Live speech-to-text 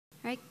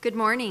All right, good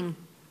morning.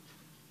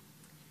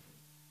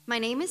 My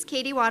name is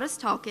Katie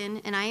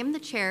Wattis-Talkin, and I am the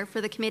chair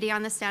for the Committee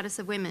on the Status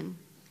of Women.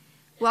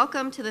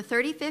 Welcome to the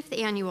 35th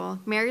Annual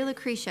Mary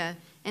Lucretia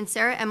and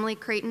Sarah Emily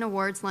Creighton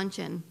Awards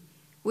Luncheon.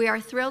 We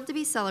are thrilled to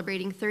be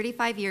celebrating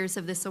 35 years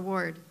of this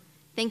award.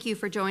 Thank you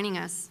for joining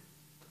us.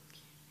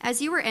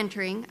 As you were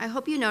entering, I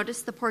hope you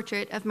noticed the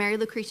portrait of Mary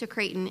Lucretia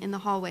Creighton in the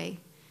hallway.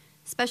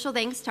 Special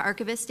thanks to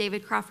archivist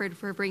David Crawford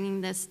for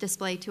bringing this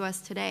display to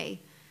us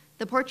today.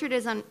 The portrait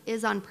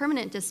is on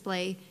permanent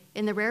display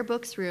in the Rare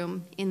Books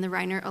room in the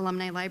Reiner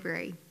Alumni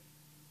Library.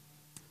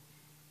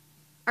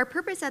 Our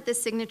purpose at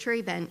this signature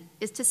event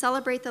is to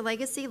celebrate the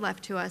legacy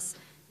left to us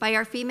by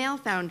our female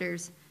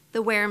founders,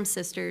 the Wareham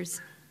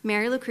sisters,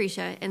 Mary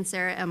Lucretia and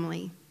Sarah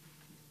Emily.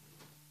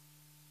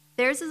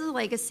 Theirs is a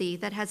legacy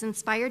that has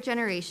inspired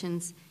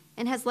generations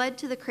and has led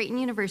to the Creighton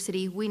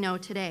University we know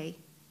today.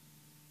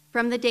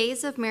 From the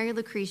days of Mary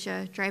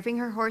Lucretia driving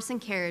her horse and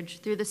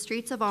carriage through the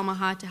streets of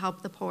Omaha to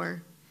help the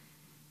poor,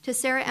 to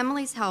Sarah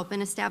Emily's help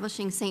in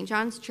establishing St.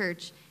 John's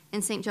Church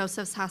and St.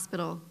 Joseph's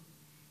Hospital.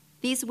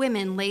 These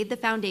women laid the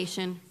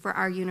foundation for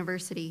our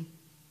university.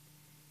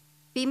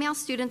 Female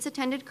students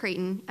attended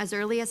Creighton as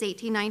early as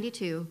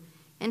 1892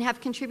 and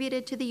have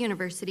contributed to the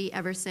university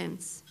ever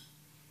since.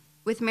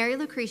 With Mary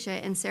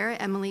Lucretia and Sarah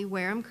Emily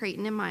Wareham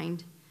Creighton in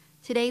mind,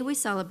 today we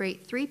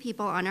celebrate 3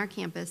 people on our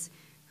campus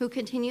who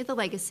continue the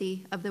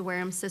legacy of the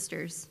Wareham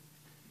sisters.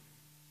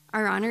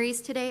 Our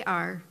honorees today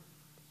are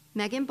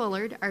Megan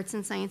Bullard, Arts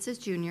and Sciences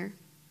Junior,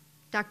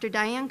 Dr.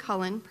 Diane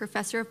Cullen,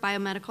 Professor of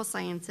Biomedical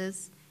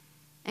Sciences,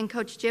 and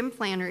Coach Jim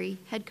Flannery,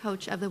 head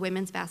coach of the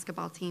women's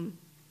basketball team.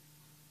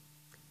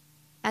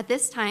 At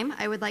this time,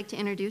 I would like to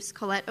introduce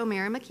Colette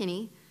O'Mara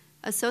McKinney,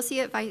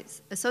 Associate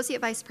Vice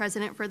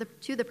President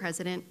to the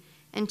President,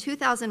 and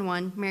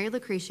 2001 Mary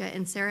Lucretia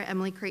and Sarah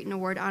Emily Creighton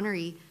Award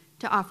honoree,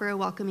 to offer a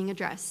welcoming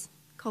address.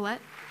 Colette?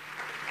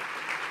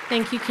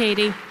 Thank you,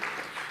 Katie.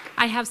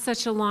 I have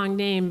such a long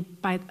name,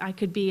 I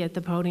could be at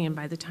the podium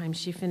by the time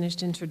she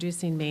finished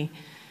introducing me.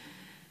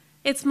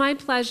 It's my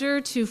pleasure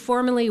to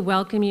formally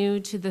welcome you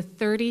to the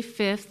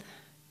 35th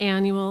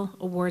Annual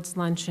Awards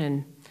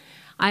Luncheon.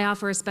 I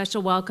offer a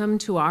special welcome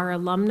to our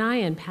alumni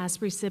and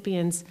past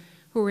recipients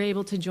who were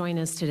able to join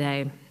us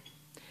today.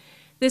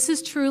 This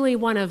is truly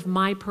one of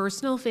my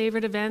personal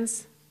favorite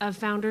events of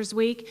Founders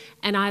Week,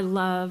 and I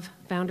love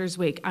Founders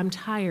Week. I'm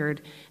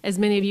tired, as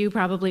many of you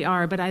probably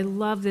are, but I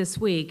love this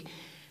week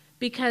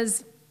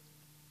because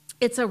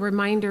it's a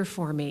reminder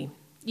for me.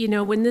 You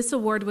know, when this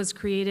award was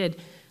created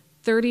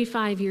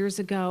 35 years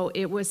ago,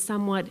 it was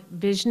somewhat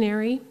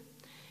visionary.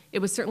 It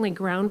was certainly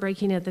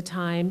groundbreaking at the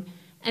time,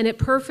 and it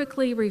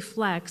perfectly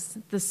reflects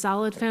the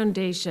solid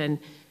foundation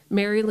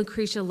Mary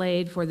Lucretia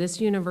laid for this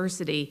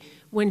university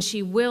when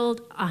she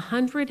willed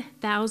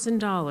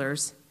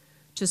 $100,000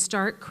 to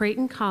start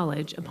Creighton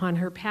College upon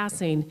her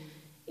passing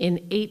in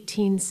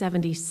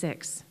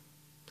 1876.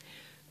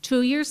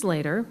 2 years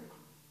later,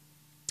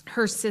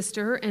 her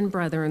sister and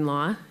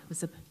brother-in-law, it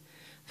was a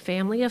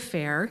family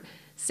affair,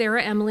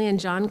 Sarah Emily and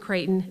John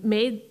Creighton,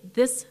 made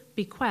this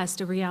bequest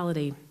a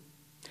reality.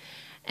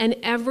 And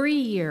every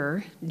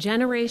year,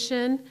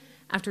 generation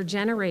after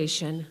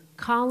generation,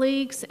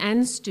 colleagues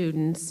and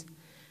students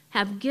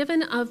have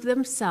given of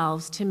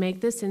themselves to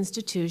make this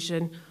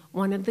institution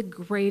one of the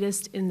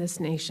greatest in this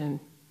nation.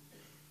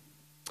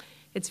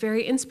 It's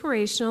very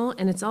inspirational,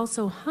 and it's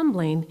also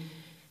humbling,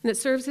 and it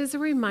serves as a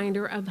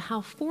reminder of how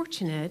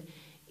fortunate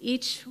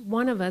each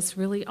one of us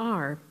really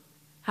are,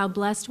 how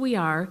blessed we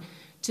are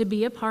to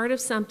be a part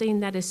of something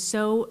that is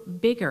so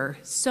bigger,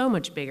 so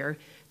much bigger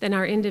than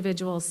our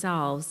individual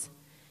selves,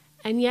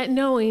 and yet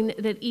knowing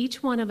that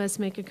each one of us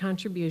make a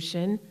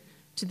contribution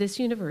to this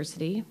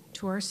university,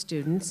 to our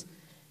students,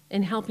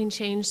 in helping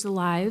change the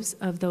lives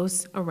of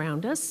those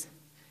around us,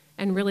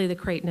 and really the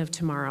Creighton of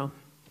tomorrow.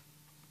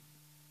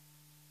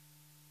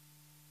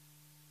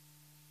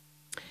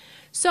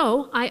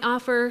 So I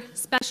offer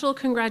special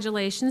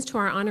congratulations to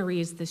our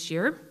honorees this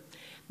year,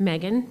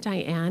 Megan,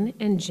 Diane,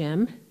 and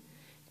Jim.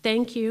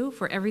 Thank you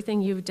for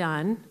everything you've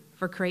done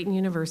for Creighton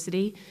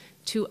University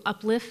to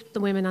uplift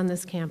the women on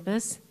this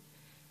campus.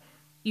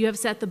 You have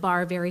set the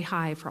bar very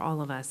high for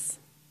all of us.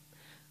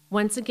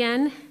 Once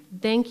again,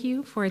 thank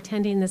you for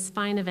attending this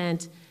fine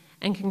event,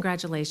 and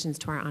congratulations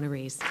to our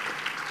honorees.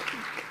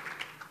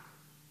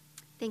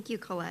 Thank you,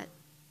 Colette.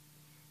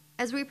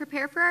 As we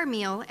prepare for our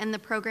meal and the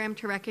program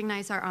to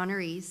recognize our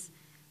honorees,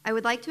 I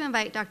would like to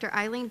invite Dr.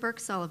 Eileen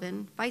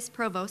Burke-Sullivan, Vice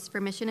Provost for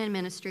Mission and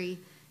Ministry,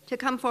 to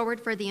come forward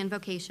for the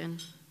invocation.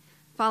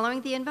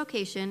 Following the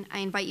invocation, I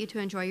invite you to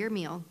enjoy your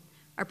meal.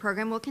 Our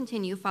program will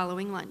continue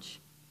following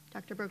lunch.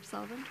 Dr.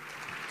 Burke-Sullivan.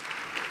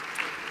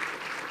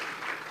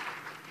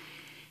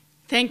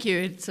 Thank you.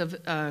 It's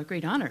a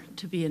great honor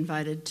to be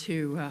invited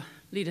to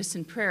lead us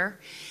in prayer.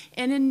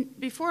 And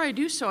before I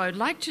do so, I'd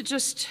like to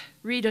just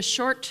read a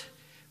short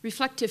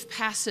reflective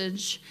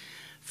passage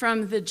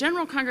from the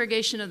General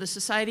Congregation of the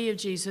Society of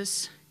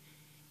Jesus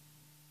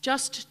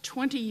just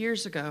 20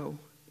 years ago.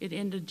 It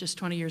ended just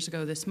 20 years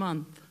ago this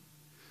month.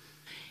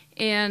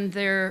 And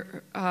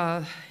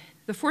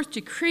The fourth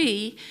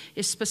decree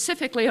is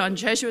specifically on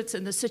Jesuits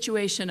and the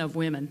situation of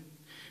women.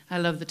 I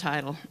love the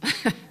title.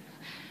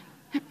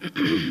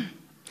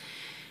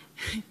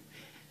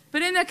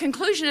 But in the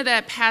conclusion of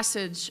that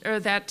passage, or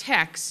that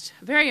text,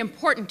 a very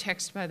important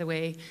text, by the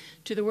way,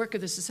 to the work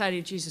of the Society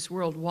of Jesus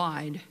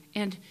worldwide,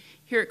 and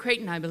here at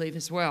Creighton, I believe,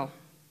 as well,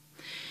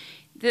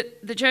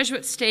 the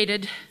Jesuits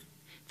stated,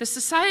 "The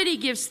Society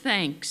gives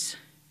thanks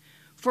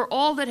for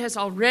all that has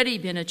already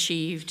been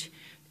achieved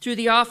through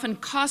the often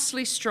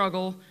costly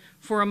struggle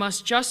for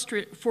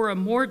a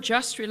more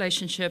just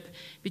relationship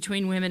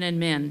between women and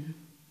men.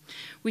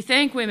 We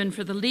thank women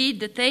for the lead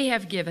that they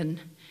have given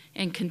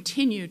and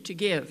continue to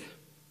give."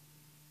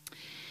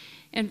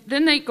 And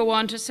then they go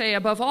on to say,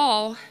 above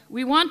all,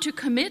 we want to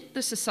commit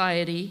the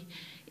Society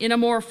in a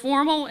more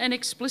formal and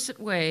explicit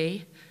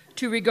way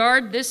to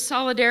regard this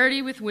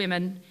solidarity with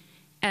women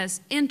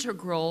as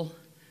integral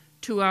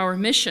to our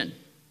mission.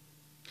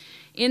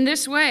 In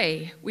this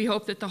way, we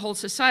hope that the whole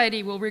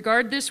Society will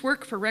regard this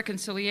work for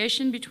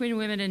reconciliation between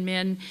women and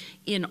men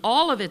in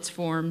all of its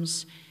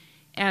forms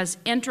as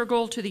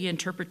integral to the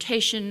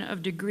interpretation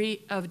of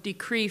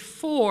Decree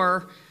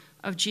 4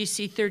 of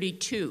GC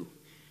 32,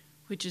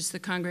 which is the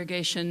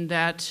congregation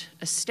that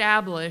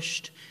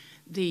established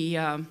the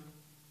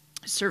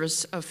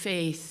service of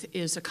faith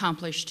is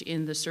accomplished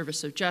in the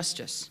service of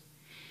justice.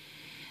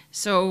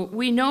 So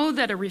we know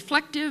that a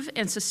reflective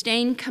and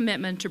sustained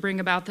commitment to bring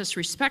about this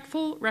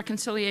respectful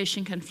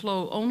reconciliation can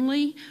flow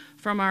only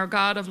from our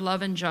God of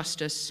love and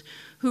justice,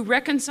 who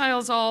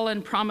reconciles all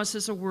and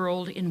promises a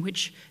world in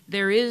which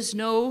there is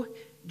no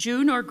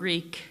Jew nor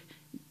Greek,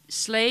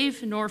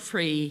 slave nor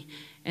free,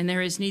 and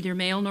there is neither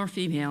male nor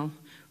female,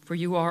 for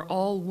you are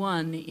all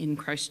one in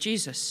Christ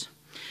Jesus.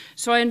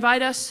 So I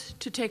invite us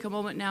to take a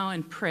moment now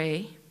and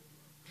pray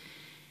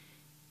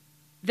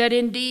that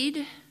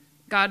indeed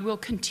God will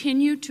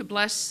continue to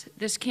bless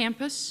this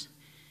campus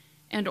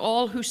and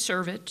all who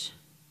serve it.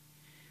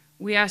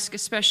 We ask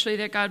especially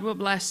that God will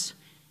bless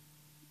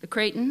the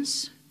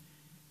Creightons.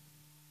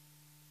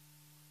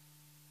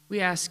 We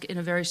ask in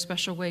a very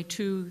special way,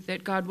 too,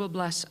 that God will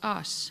bless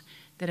us,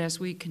 that as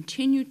we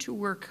continue to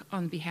work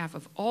on behalf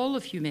of all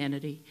of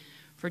humanity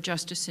for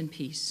justice and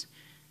peace,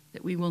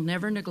 that we will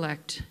never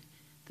neglect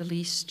the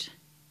least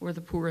or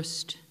the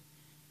poorest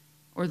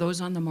or those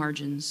on the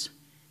margins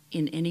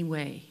in any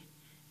way.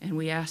 And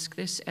we ask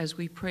this as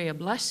we pray a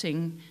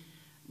blessing.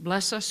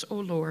 Bless us, O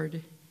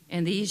Lord,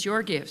 and these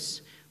your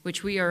gifts,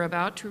 which we are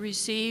about to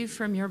receive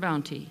from your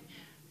bounty.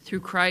 Through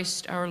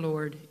Christ our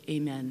Lord.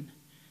 Amen.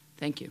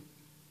 Thank you.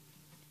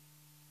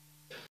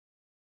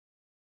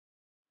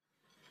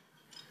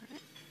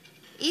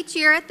 Each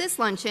year at this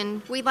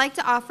luncheon, we'd like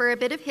to offer a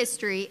bit of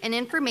history and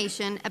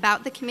information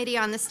about the Committee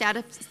on the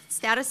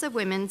Status of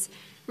Women's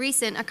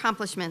recent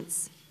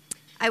accomplishments.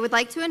 I would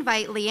like to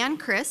invite Leanne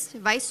Christ,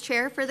 Vice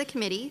Chair for the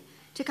committee,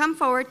 to come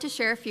forward to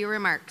share a few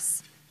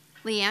remarks.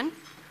 Leanne?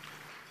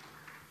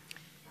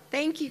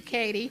 Thank you,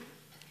 Katie.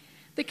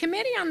 The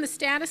Committee on the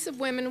Status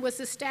of Women was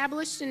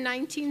established in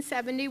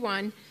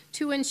 1971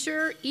 to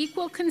ensure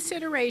equal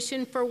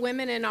consideration for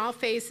women in all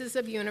phases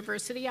of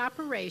university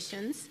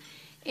operations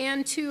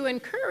and to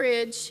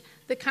encourage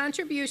the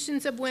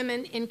contributions of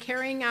women in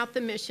carrying out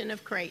the mission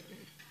of Creighton.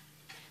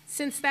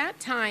 Since that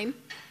time,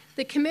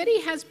 the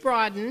committee has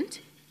broadened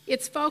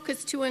its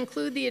focus to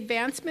include the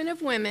advancement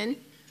of women,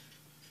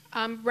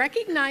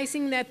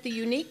 recognizing that the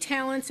unique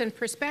talents and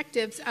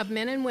perspectives of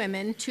men and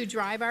women to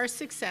drive our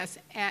success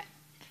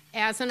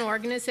as an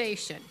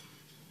organization.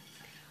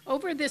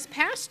 Over this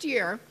past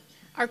year,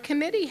 our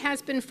committee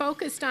has been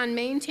focused on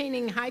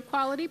maintaining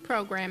high-quality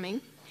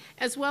programming,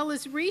 as well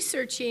as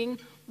researching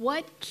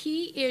what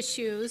key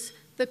issues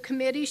the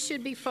committee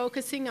should be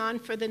focusing on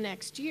for the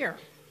next year.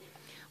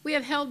 We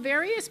have held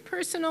various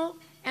personal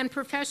and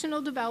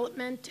professional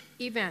development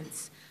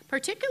events,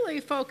 particularly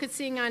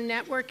focusing on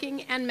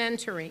networking and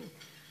mentoring.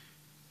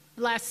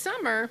 Last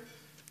summer,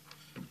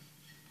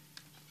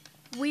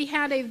 we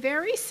had a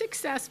very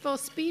successful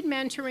speed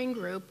mentoring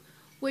group,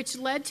 which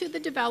led to the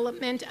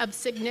development of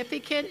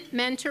significant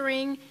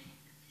mentoring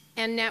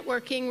and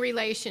networking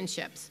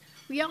relationships.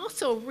 We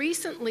also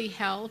recently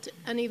held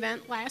an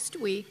event last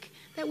week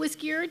that was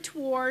geared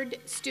toward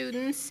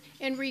students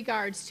in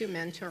regards to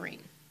mentoring.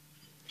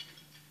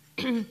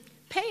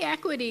 Pay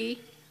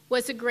equity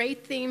was a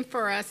great theme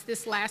for us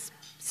this last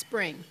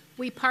spring.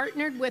 We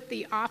partnered with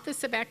the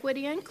Office of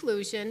Equity and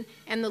Inclusion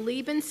and the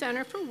Lieben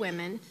Center for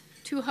Women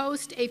to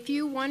host a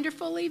few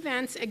wonderful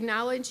events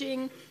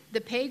acknowledging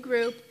the pay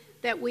group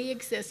that we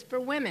exist for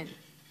women.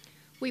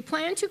 We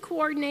plan to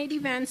coordinate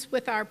events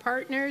with our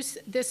partners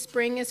this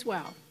spring as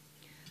well.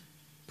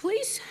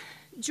 Please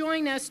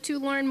join us to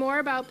learn more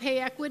about pay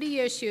equity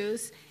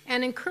issues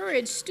and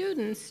encourage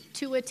students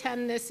to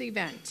attend this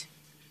event.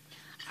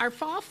 Our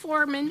fall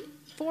forum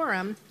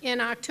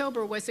in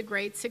October was a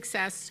great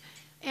success,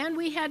 and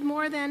we had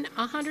more than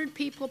 100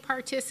 people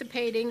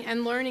participating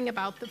and learning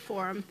about the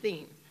forum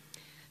theme,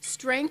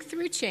 Strength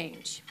Through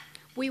Change.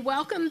 We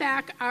welcome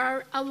back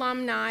our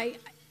alumni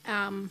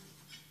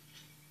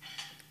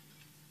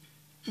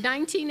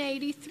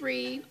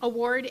 1983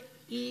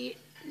 awardee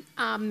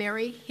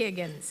Mary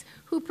Higgins,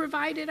 who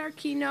provided our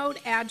keynote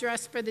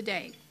address for the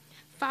day.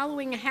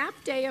 Following a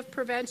half day of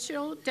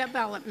provincial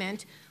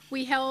development,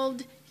 we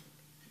held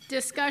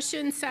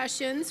discussion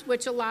sessions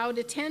which allowed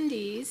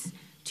attendees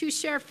to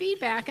share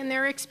feedback and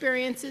their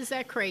experiences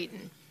at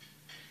Creighton.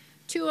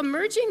 Two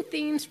emerging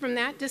themes from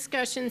that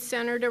discussion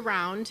centered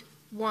around,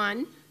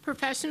 one,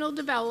 professional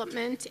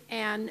development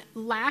and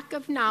lack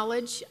of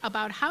knowledge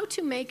about how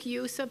to make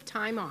use of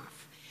time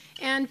off,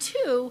 and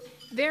two,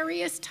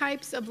 various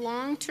types of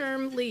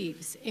long-term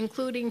leaves,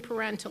 including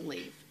parental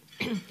leave.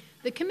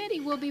 The committee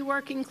will be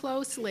working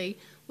closely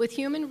with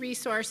Human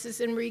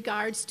Resources in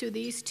regards to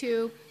these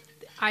two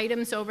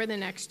items over the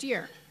next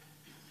year.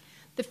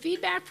 The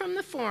feedback from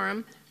the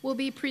forum will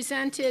be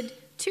presented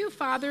to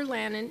Father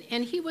Lannon,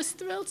 and he was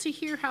thrilled to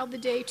hear how the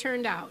day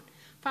turned out.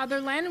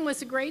 Father Lannon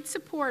was a great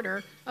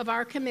supporter of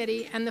our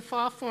committee and the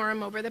Fall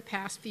Forum over the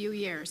past few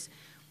years.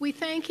 We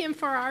thank him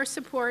for our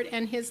support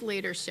and his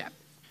leadership.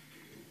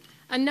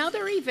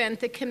 Another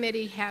event the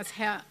committee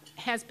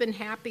has been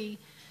happy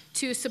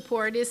to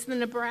support is the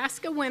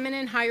Nebraska Women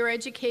in Higher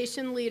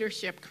Education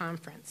Leadership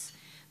Conference.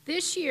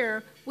 This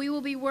year, we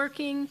will be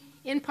working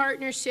in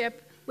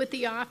partnership with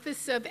the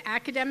Office of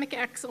Academic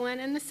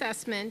Excellence and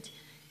Assessment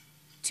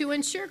to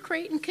ensure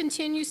Creighton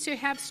continues to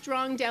have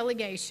strong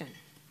delegation.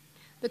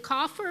 The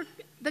call for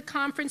the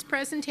conference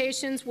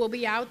presentations will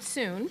be out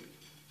soon.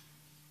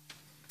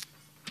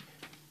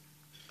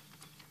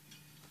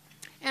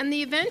 And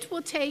the event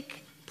will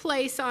take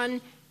place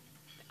on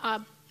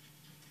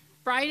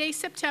Friday,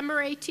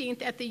 September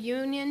 18th at the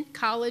Union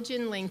College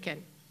in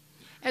Lincoln.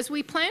 As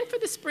we plan for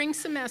the spring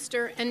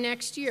semester and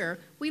next year,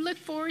 we look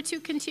forward to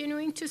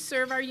continuing to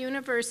serve our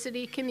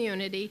university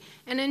community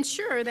and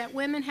ensure that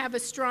women have a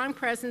strong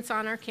presence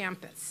on our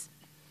campus.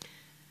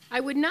 I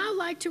would now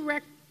like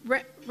to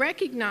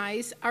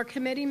recognize our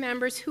committee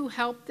members who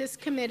helped this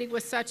committee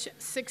with such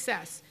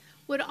success.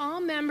 Would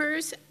all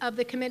members of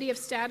the Committee of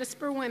Status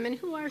for Women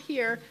who are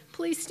here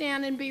please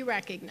stand and be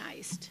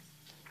recognized?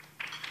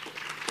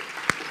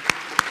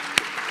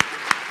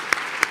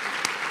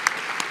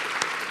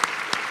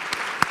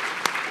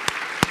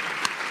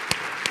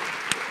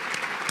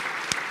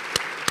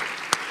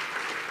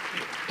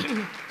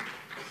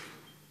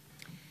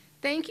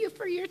 Thank you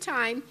for your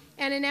time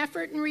and an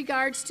effort in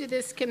regards to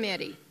this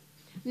committee.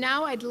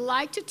 Now I'd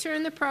like to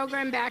turn the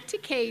program back to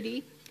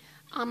Katie,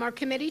 our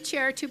committee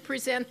chair, to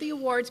present the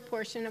awards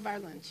portion of our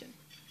luncheon.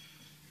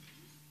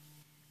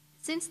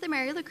 Since the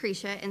Mary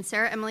Lucretia and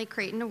Sarah Emily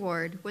Creighton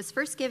Award was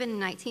first given in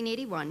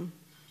 1981,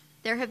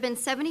 there have been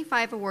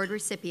 75 award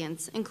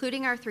recipients,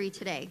 including our 3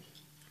 today.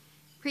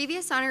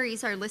 Previous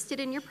honorees are listed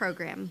in your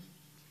program.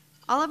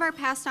 All of our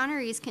past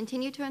honorees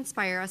continue to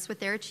inspire us with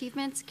their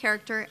achievements,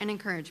 character, and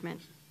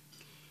encouragement.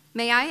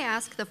 May I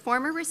ask the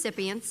former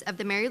recipients of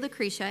the Mary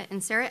Lucretia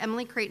and Sarah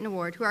Emily Creighton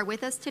Award who are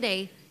with us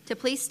today to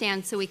please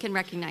stand so we can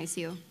recognize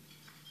you.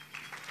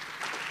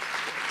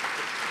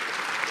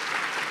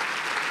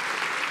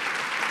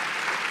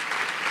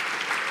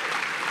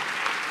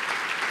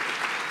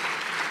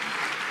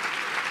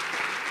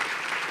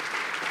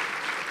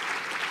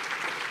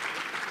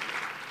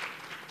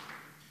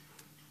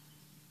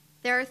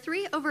 There are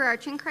 3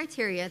 overarching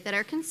criteria that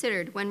are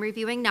considered when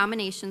reviewing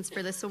nominations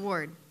for this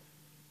award.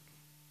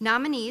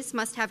 Nominees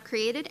must have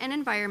created an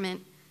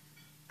environment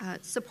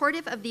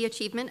supportive of the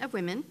achievement of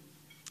women.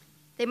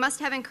 They must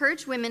have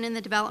encouraged women in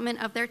the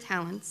development of their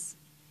talents,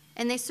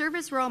 and they serve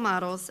as role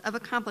models of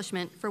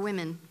accomplishment for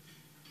women.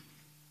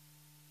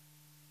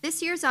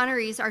 This year's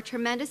honorees are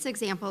tremendous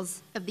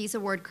examples of these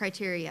award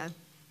criteria.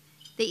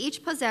 They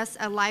each possess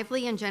a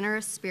lively and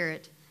generous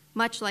spirit,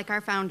 much like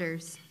our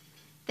founders.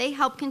 They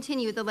help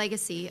continue the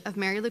legacy of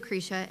Mary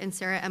Lucretia and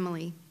Sarah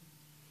Emily.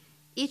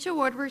 Each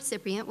award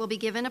recipient will be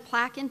given a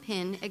plaque and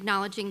pin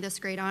acknowledging this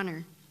great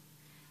honor.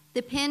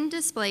 The pin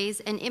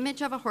displays an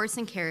image of a horse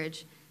and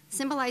carriage,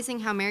 symbolizing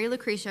how Mary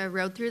Lucretia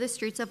rode through the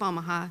streets of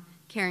Omaha,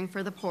 caring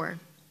for the poor.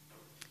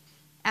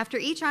 After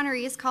each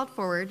honoree is called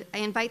forward, I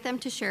invite them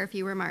to share a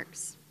few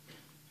remarks.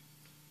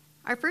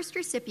 Our first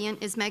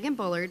recipient is Megan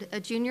Bullard,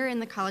 a junior in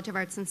the College of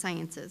Arts and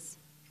Sciences.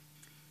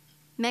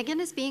 Megan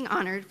is being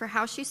honored for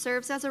how she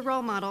serves as a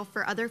role model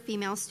for other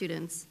female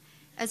students,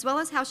 as well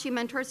as how she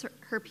mentors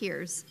her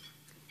peers.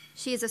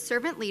 She is a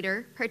servant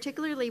leader,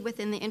 particularly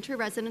within the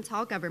inter-residence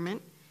hall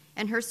government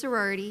and her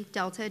sorority,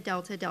 Delta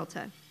Delta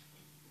Delta.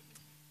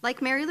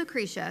 Like Mary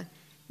Lucretia,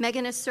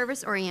 Megan is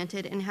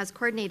service-oriented and has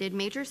coordinated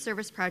major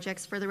service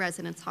projects for the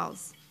residence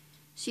halls.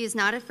 She is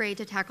not afraid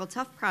to tackle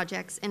tough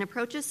projects and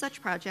approaches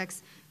such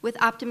projects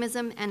with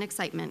optimism and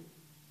excitement.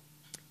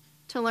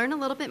 To learn a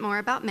little bit more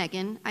about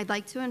Megan, I'd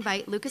like to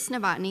invite Lucas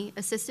Novotny,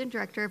 Assistant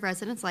Director of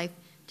Residence Life,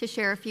 to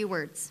share a few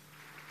words.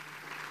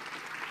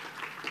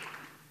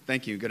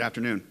 Thank you. Good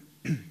afternoon.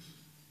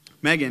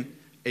 Megan,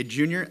 a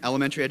junior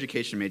elementary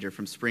education major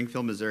from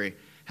Springfield, Missouri,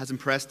 has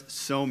impressed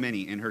so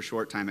many in her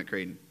short time at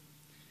Creighton.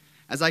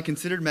 As I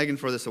considered Megan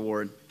for this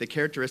award, the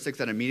characteristics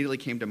that immediately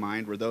came to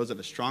mind were those of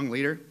a strong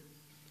leader,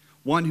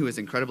 one who is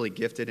incredibly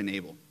gifted and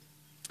able.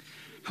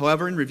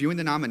 However, in reviewing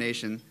the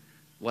nomination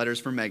letters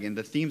for Megan,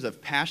 the themes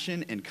of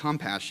passion and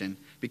compassion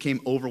became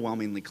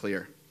overwhelmingly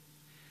clear.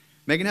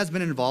 Megan has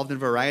been involved in a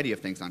variety of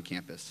things on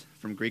campus,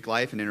 from Greek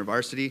life and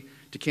InterVarsity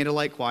to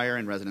candlelight choir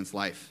and residence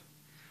life.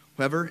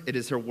 However, it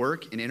is her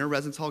work in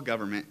inter-residence hall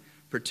government,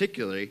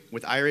 particularly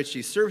with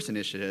IRHG service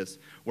initiatives,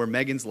 where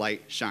Megan's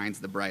light shines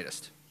the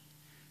brightest.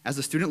 As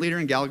a student leader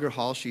in Gallagher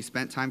Hall, she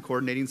spent time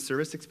coordinating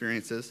service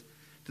experiences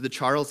to the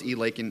Charles E.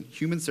 Lakin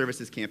Human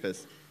Services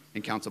Campus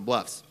in Council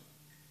Bluffs.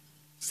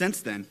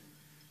 Since then,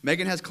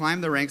 Megan has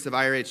climbed the ranks of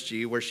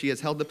IRHG, where she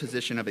has held the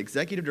position of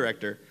Executive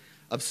Director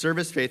of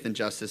Service, Faith, and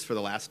Justice for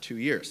the last 2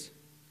 years.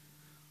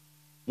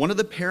 One of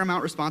the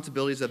paramount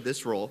responsibilities of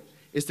this role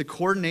is to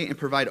coordinate and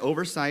provide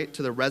oversight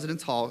to the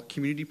Residence Hall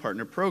Community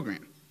Partner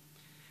Program.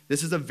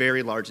 This is a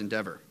very large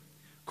endeavor,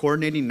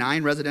 coordinating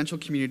 9 residential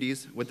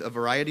communities with a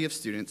variety of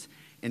students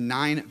and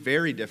 9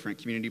 very different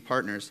community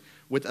partners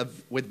with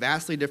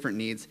vastly different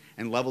needs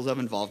and levels of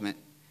involvement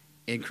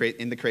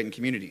in the Creighton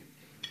community.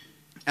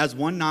 As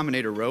one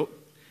nominator wrote,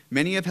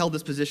 many have held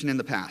this position in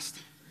the past.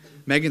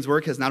 Megan's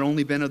work has not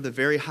only been of the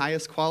very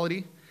highest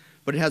quality,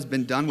 but it has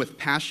been done with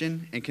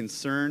passion and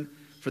concern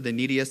for the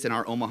neediest in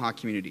our Omaha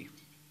community.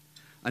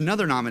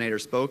 Another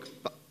nominator spoke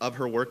of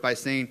her work by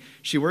saying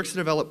she works to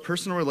develop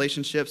personal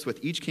relationships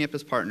with each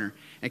campus partner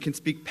and can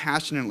speak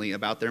passionately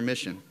about their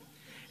mission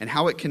and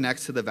how it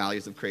connects to the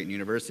values of Creighton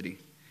University.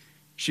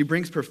 She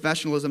brings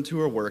professionalism to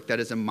her work that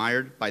is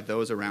admired by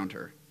those around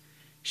her.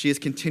 She is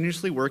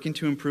continuously working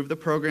to improve the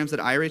programs that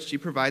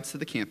IRHG provides to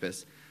the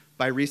campus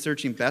by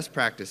researching best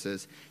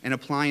practices and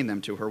applying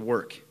them to her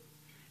work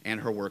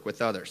and her work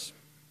with others.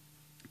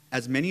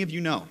 As many of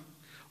you know,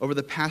 over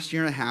the past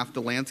year and a half,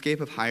 the landscape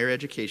of higher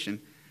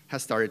education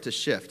has started to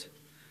shift.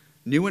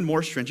 New and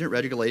more stringent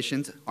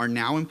regulations are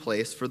now in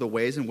place for the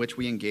ways in which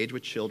we engage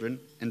with children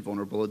and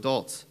vulnerable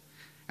adults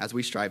as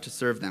we strive to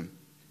serve them.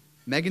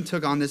 Megan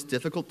took on this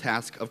difficult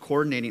task of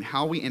coordinating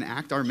how we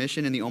enact our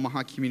mission in the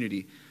Omaha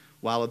community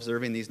while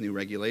observing these new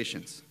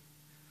regulations.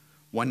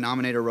 One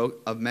nominator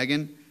wrote of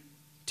Megan,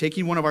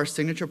 taking one of our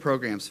signature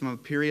programs from a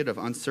period of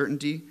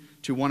uncertainty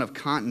to one of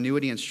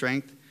continuity and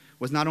strength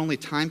was not only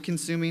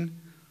time-consuming,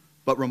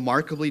 but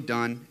remarkably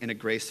done in a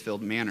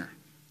grace-filled manner.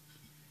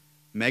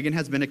 Megan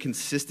has been a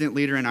consistent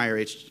leader in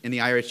the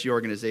IRHG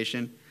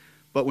organization,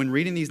 but when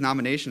reading these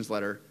nomination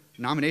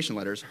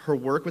letters, her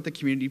work with the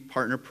Community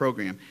Partner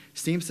Program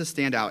seems to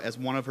stand out as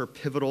one of her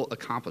pivotal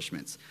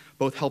accomplishments,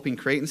 both helping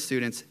Creighton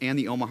students and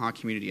the Omaha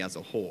community as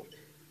a whole.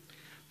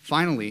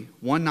 Finally,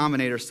 one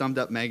nominator summed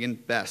up Megan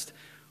best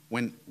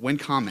when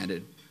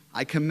commented,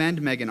 "I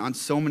commend Megan on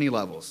so many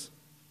levels,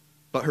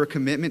 but her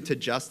commitment to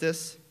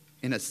justice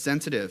in a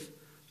sensitive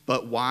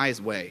but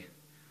wise way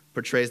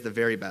portrays the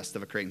very best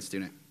of a Creighton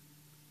student."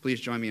 Please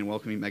join me in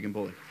welcoming Megan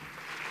Bullard.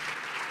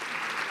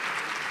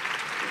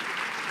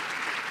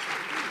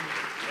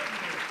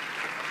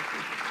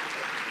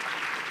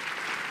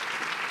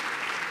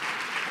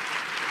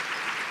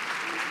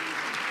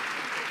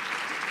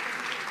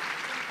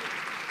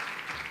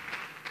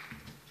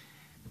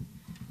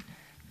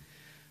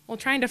 Well,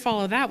 trying to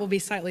follow that will be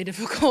slightly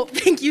difficult.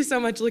 Thank you so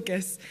much,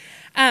 Lucas.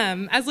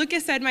 As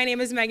Lucas said, my name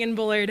is Megan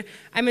Bullard.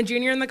 I'm a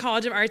junior in the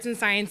College of Arts and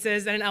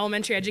Sciences and an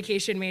elementary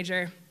education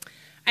major.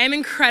 I am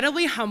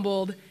incredibly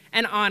humbled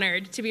and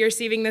honored to be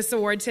receiving this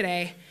award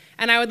today,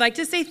 and I would like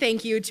to say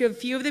thank you to a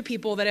few of the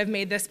people that have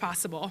made this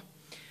possible.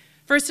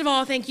 First of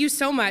all, thank you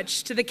so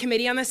much to the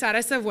Committee on the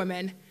Status of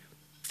Women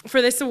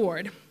for this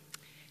award.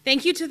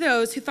 Thank you to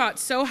those who thought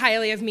so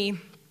highly of me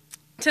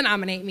to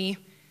nominate me.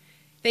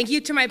 Thank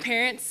you to my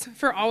parents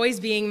for always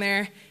being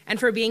there and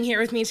for being here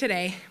with me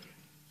today.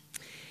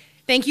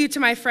 Thank you to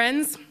my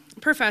friends,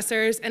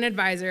 professors, and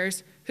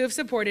advisors who have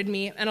supported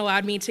me and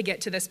allowed me to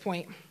get to this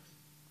point.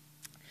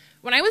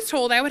 When I was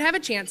told I would have a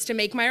chance to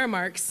make my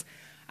remarks,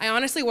 I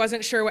honestly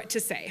wasn't sure what to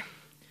say.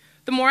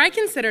 The more I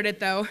considered it,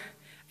 though,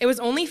 it was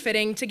only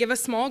fitting to give a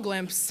small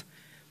glimpse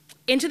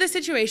into the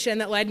situation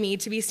that led me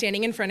to be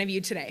standing in front of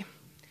you today.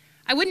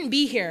 I wouldn't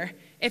be here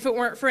if it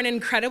weren't for an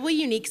incredibly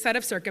unique set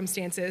of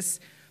circumstances,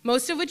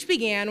 most of which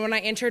began when I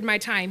entered my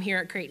time here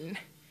at Creighton.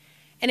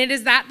 And it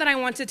is that I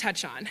want to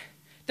touch on,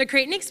 the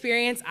Creighton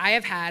experience I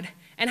have had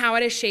and how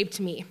it has shaped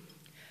me.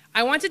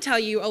 I want to tell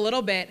you a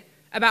little bit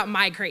about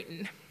my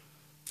Creighton.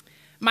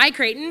 My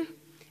Creighton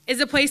is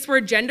a place where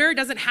gender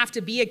doesn't have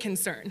to be a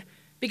concern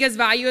because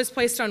value is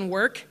placed on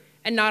work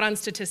and not on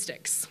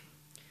statistics.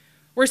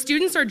 Where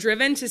students are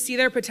driven to see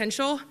their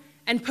potential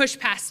and push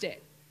past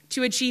it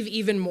to achieve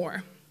even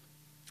more.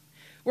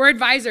 Where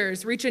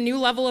advisors reach a new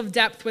level of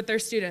depth with their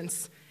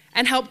students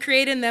and help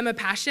create in them a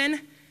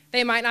passion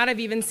they might not have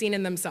even seen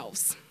in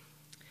themselves.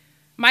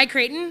 My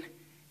Creighton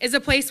is a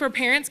place where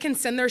parents can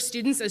send their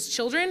students as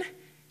children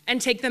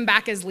and take them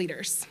back as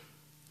leaders.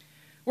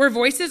 Where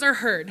voices are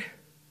heard,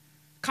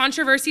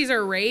 controversies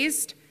are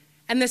raised,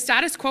 and the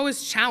status quo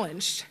is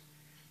challenged,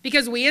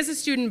 because we as a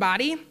student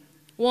body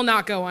will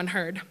not go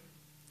unheard.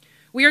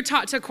 We are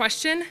taught to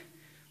question,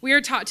 we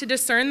are taught to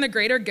discern the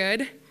greater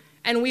good,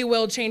 and we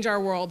will change our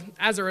world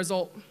as a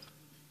result.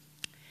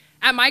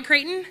 At my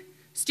Creighton,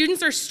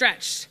 students are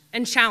stretched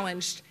and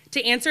challenged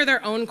to answer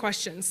their own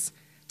questions,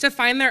 to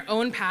find their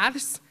own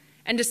paths,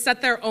 and to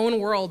set their own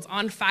worlds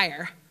on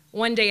fire,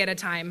 one day at a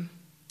time.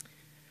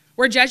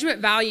 Where Jesuit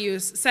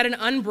values set an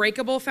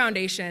unbreakable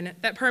foundation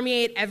that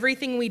permeate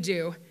everything we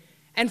do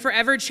and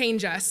forever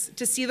change us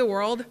to see the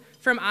world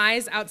from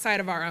eyes outside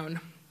of our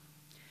own.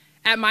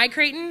 At my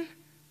Creighton,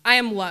 I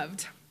am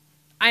loved,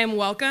 I am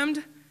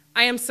welcomed,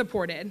 I am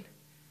supported,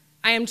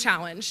 I am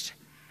challenged,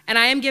 and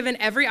I am given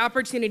every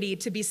opportunity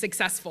to be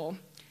successful.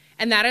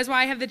 And that is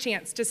why I have the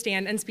chance to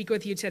stand and speak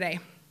with you today.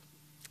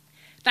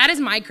 That is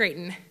my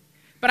Creighton,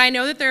 but I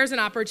know that there is an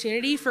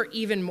opportunity for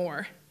even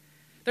more.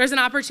 There's an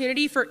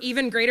opportunity for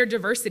even greater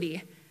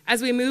diversity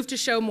as we move to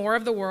show more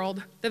of the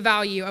world the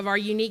value of our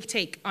unique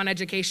take on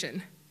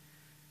education.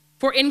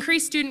 For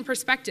increased student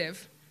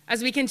perspective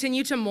as we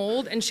continue to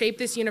mold and shape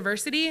this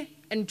university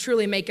and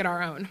truly make it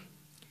our own.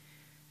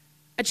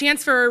 A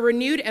chance for a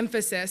renewed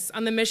emphasis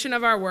on the mission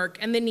of our work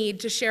and the need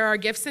to share our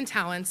gifts and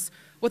talents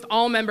with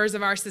all members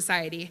of our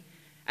society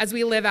as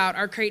we live out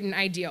our Creighton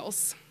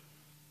ideals.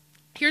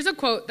 Here's a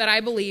quote that I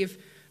believe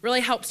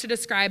really helps to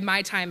describe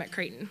my time at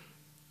Creighton.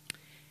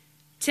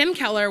 Tim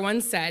Keller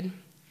once said,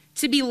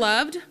 "To be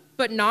loved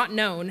but not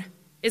known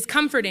is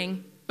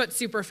comforting but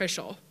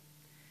superficial.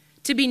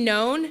 To be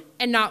known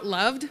and not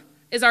loved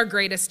is our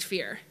greatest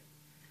fear.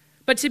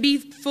 But to be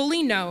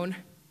fully known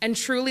and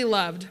truly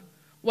loved,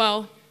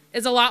 well,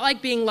 is a lot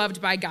like being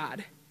loved by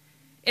God.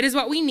 It is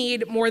what we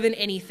need more than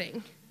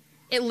anything.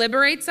 It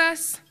liberates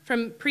us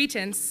from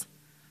pretense,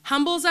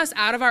 humbles us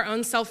out of our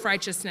own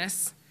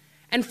self-righteousness,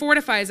 and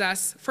fortifies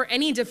us for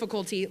any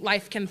difficulty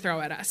life can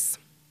throw at us."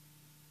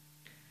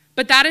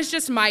 But that is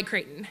just my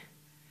Creighton.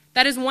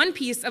 That is one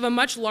piece of a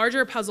much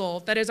larger puzzle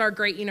that is our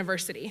great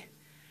university.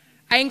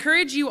 I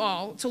encourage you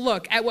all to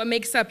look at what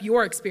makes up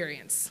your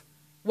experience.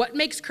 What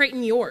makes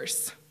Creighton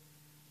yours?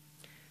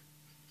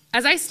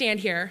 As I stand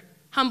here,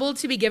 humbled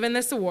to be given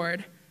this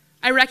award,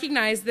 I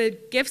recognize the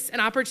gifts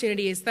and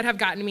opportunities that have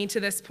gotten me to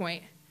this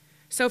point.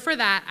 So for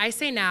that, I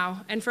say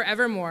now and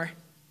forevermore,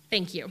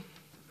 thank you.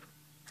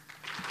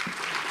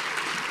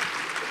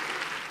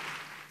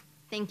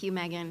 Thank you,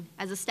 Megan.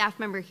 As a staff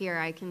member here,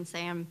 I can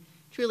say I'm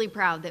truly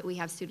proud that we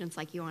have students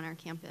like you on our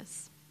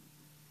campus.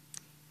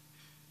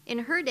 In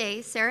her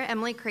day, Sarah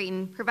Emily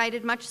Creighton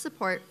provided much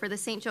support for the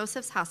St.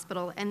 Joseph's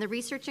Hospital and the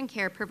research and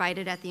care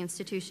provided at the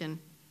institution.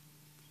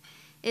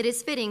 It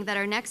is fitting that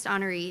our next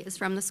honoree is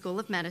from the School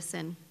of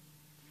Medicine,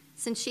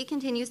 since she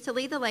continues to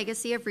lead the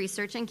legacy of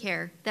research and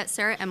care that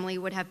Sarah Emily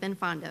would have been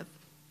fond of.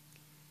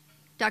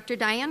 Dr.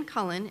 Diane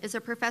Cullen is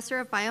a professor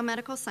of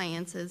biomedical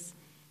sciences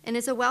and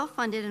is a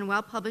well-funded and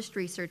well-published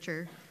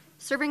researcher,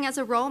 serving as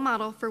a role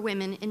model for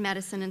women in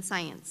medicine and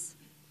science.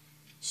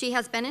 She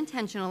has been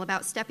intentional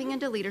about stepping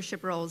into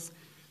leadership roles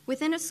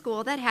within a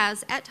school that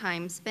has, at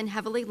times, been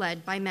heavily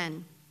led by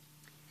men.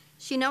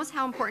 She knows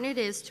how important it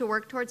is to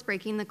work towards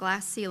breaking the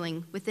glass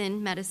ceiling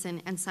within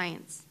medicine and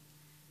science.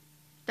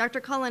 Dr.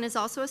 Cullen is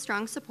also a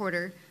strong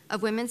supporter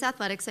of women's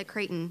athletics at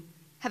Creighton,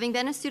 having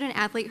been a student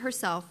athlete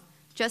herself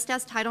just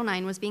as Title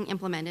IX was being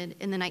implemented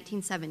in the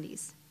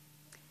 1970s.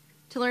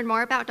 To learn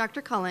more about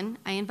Dr. Cullen,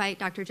 I invite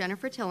Dr.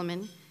 Jennifer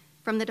Tilleman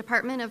from the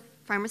Department of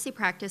Pharmacy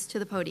Practice to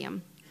the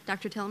podium.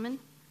 Dr. Tilleman.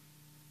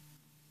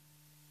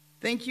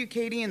 Thank you,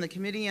 Katie, and the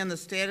Committee on the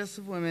Status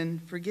of Women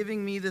for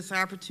giving me this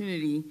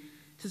opportunity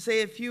to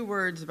say a few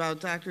words about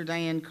Dr.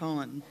 Diane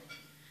Cullen.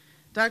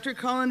 Dr.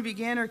 Cullen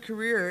began her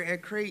career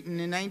at Creighton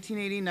in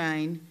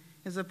 1989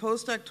 as a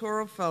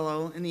postdoctoral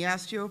fellow in the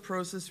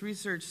Osteoporosis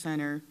Research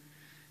Center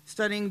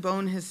studying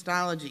bone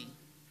histology.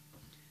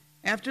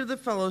 After the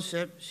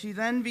fellowship, she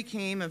then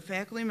became a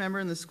faculty member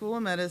in the School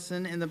of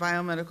Medicine and the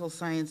Biomedical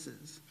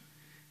Sciences.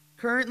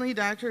 Currently,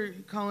 Dr.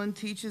 Cullen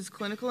teaches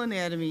clinical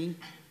anatomy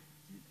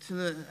to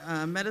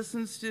the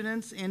medicine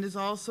students and is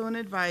also an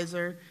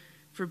advisor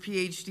for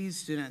PhD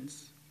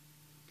students.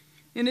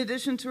 In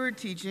addition to her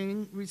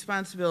teaching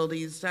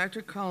responsibilities,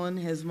 Dr. Cullen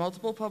has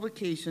multiple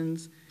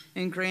publications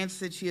and grants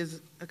that she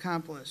has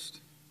accomplished.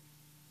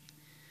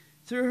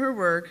 Through her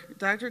work,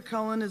 Dr.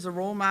 Cullen is a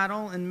role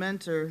model and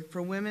mentor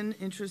for women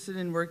interested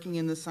in working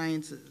in the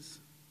sciences.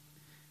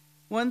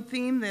 One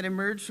theme that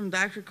emerged from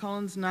Dr.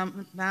 Cullen's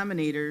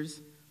nominators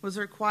was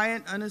her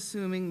quiet,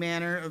 unassuming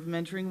manner of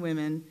mentoring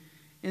women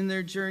in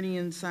their journey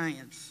in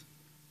science.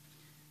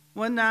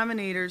 One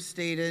nominator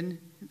stated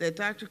that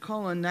Dr.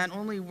 Cullen not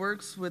only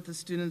works with the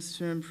students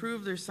to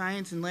improve their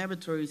science and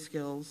laboratory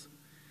skills,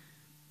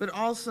 but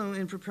also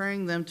in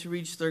preparing them to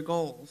reach their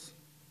goals.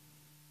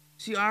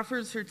 She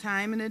offers her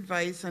time and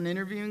advice on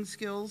interviewing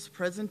skills,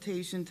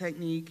 presentation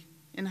technique,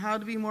 and how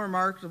to be more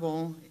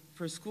marketable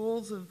for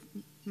schools of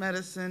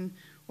medicine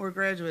or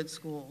graduate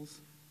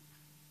schools.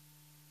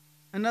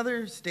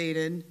 Another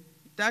stated,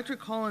 Dr.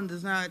 Cullen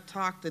does not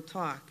talk the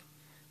talk,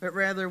 but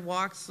rather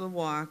walks the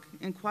walk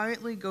and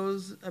quietly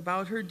goes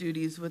about her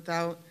duties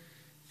without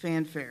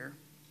fanfare.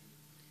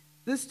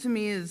 This to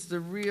me is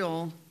the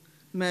real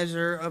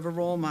measure of a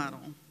role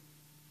model.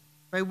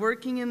 By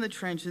working in the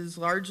trenches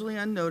largely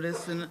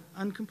unnoticed and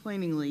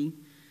uncomplainingly,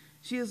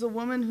 She is a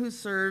woman who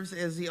serves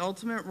as the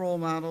ultimate role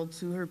model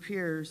to her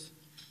peers,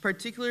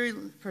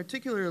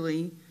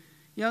 particularly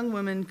young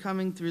women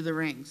coming through the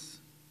ranks.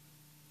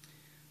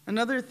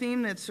 Another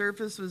theme that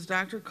surfaced was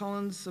Dr.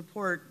 Cullen's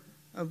support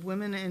of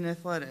women in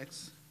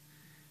athletics.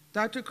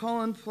 Dr.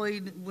 Cullen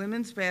played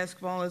women's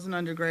basketball as an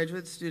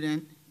undergraduate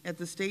student at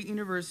the State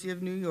University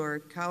of New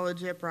York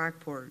College at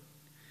Brockport.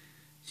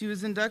 She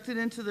was inducted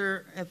into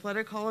their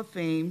Athletic Hall of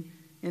Fame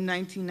in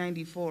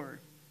 1994.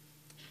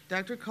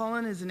 Dr.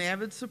 Cullen is an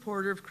avid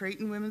supporter of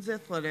Creighton women's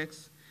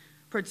athletics,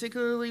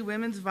 particularly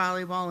women's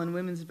volleyball and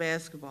women's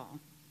basketball.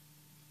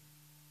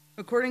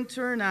 According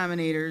to her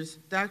nominators,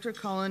 Dr.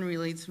 Cullen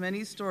relates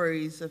many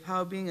stories of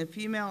how being a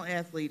female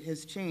athlete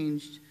has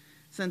changed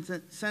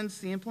since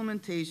the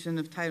implementation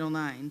of Title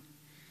IX.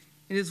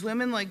 It is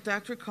women like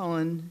Dr.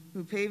 Cullen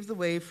who paved the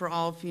way for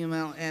all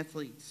female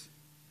athletes.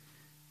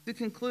 To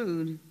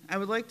conclude, I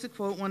would like to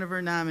quote one of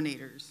her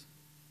nominators.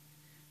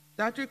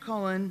 Dr.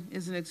 Cullen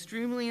is an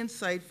extremely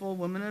insightful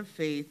woman of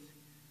faith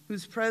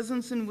whose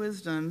presence and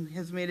wisdom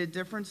has made a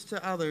difference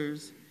to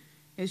others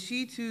as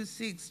she too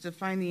seeks to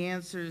find the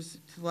answers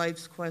to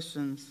life's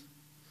questions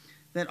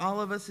that all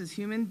of us as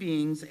human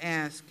beings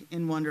ask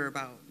and wonder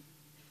about.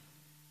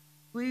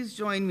 Please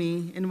join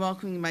me in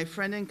welcoming my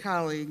friend and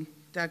colleague,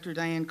 Dr.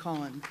 Diane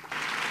Cullen.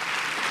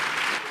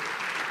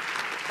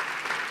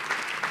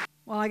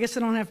 Well, I guess I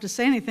don't have to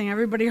say anything.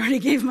 Everybody already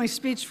gave my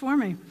speech for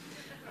me.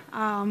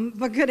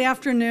 But good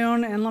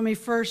afternoon, and let me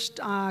first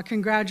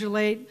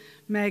congratulate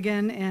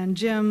Megan and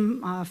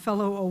Jim,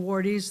 fellow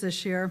awardees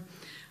this year.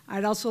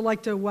 I'd also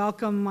like to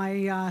welcome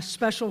my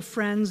special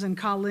friends and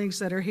colleagues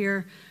that are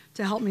here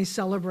to help me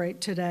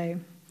celebrate today.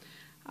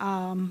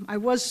 I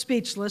was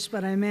speechless,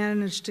 but I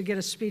managed to get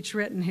a speech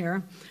written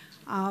here.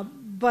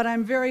 But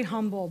I'm very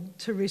humbled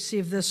to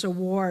receive this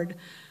award.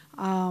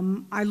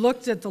 I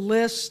looked at the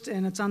list,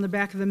 and it's on the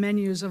back of the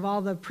menus of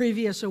all the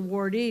previous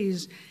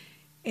awardees,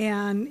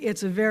 and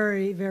it's a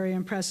very, very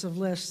impressive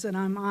list, and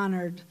I'm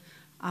honored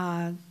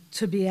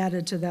to be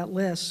added to that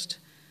list.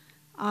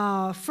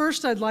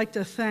 First, I'd like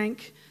to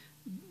thank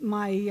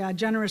my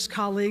generous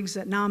colleagues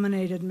that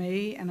nominated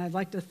me, and I'd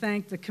like to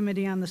thank the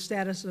Committee on the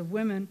Status of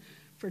Women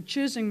for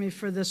choosing me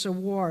for this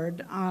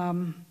award.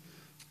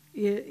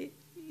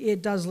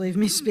 It does leave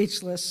me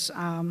speechless.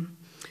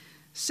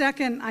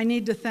 Second, I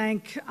need to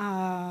thank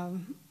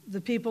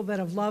the people that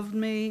have loved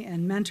me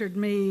and mentored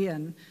me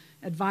and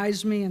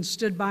advised me and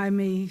stood by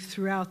me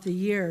throughout the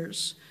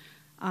years.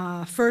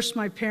 First,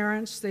 my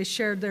parents, they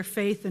shared their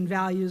faith and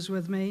values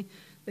with me.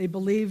 They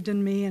believed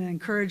in me and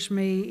encouraged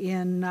me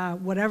in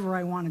whatever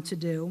I wanted to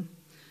do.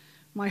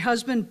 My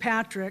husband,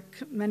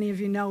 Patrick, many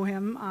of you know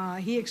him,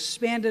 he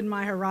expanded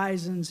my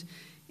horizons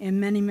in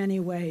many, many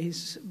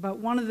ways. But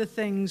one of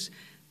the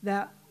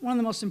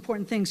most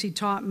important things he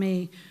taught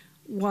me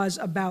was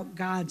about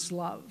God's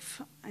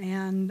love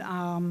and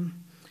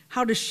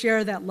how to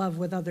share that love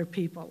with other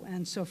people.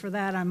 And so for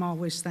that, I'm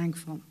always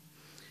thankful.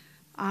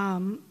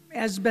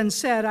 As been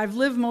said, I've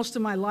lived most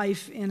of my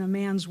life in a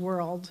man's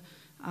world,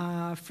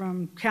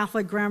 from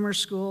Catholic grammar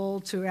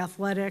school to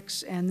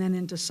athletics and then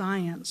into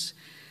science.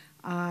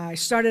 I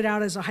started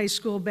out as a high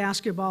school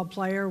basketball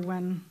player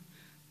when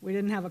we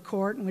didn't have a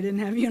court and we didn't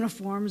have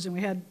uniforms and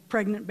we had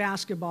pregnant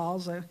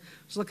basketballs. I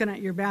was looking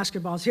at your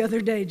basketballs the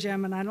other day,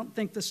 Jim, and I don't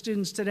think the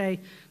students today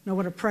know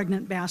what a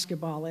pregnant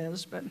basketball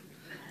is, but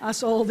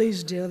us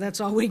oldies do.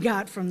 That's all we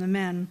got from the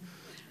men.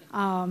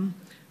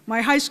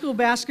 My high school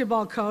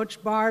basketball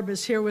coach, Barb,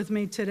 is here with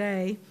me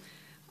today.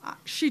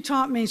 She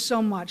taught me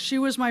so much. She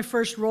was my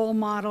first role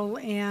model,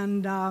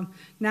 and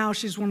now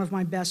she's one of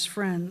my best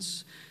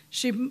friends.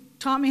 She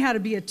taught me how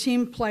to be a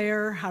team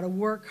player, how to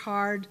work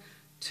hard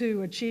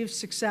to achieve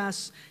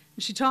success,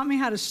 and she taught me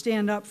how to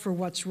stand up for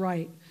what's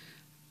right.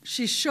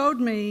 She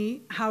showed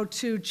me how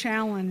to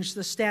challenge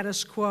the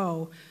status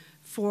quo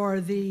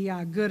for the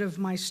good of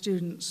my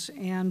students,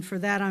 and for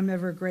that I'm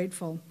ever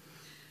grateful.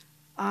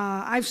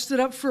 I've stood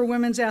up for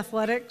women's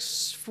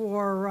athletics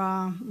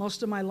for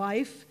most of my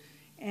life,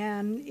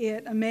 and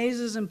it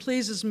amazes and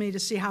pleases me to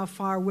see how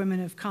far women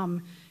have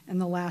come in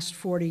the last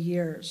 40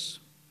 years.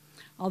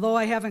 Although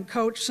I haven't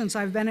coached since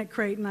I've been at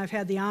Creighton, I've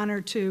had the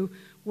honor to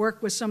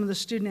work with some of the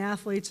student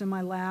athletes in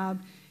my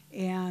lab,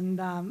 and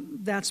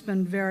that's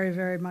been very,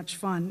 very much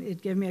fun.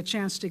 It gave me a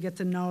chance to get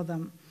to know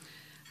them.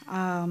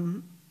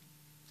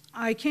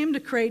 I came to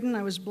Creighton.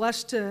 I was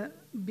blessed to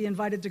be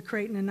invited to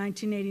Creighton in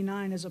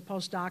 1989 as a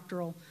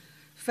postdoctoral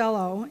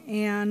fellow,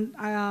 and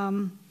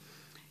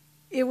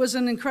it was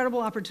an incredible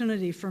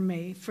opportunity for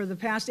me. For the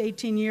past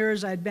 18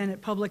 years, I'd been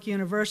at public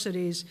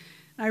universities.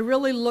 I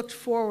really looked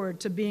forward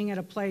to being at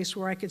a place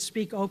where I could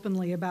speak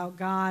openly about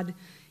God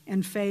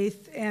and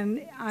faith,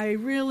 and I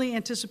really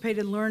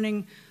anticipated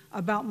learning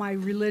about my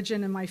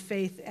religion and my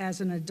faith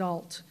as an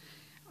adult.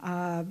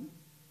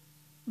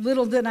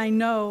 Little did I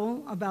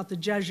know about the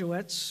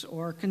Jesuits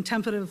or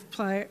contemplative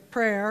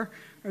prayer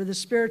or the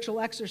spiritual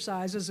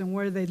exercises and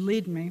where they'd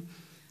lead me.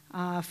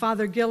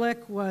 Father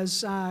Gillick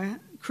was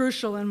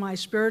crucial in my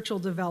spiritual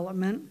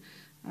development,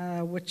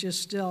 which is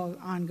still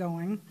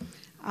ongoing.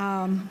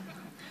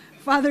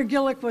 Father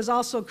Gillick was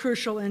also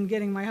crucial in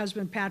getting my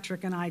husband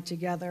Patrick and I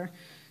together.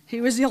 He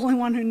was the only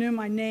one who knew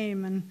my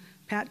name, and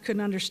Pat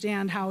couldn't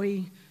understand how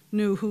he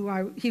knew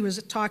who he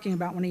was talking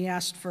about when he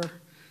asked for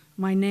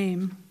my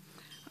name.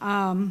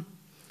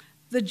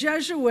 The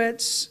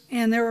Jesuits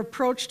and their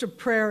approach to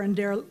prayer and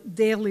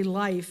daily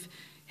life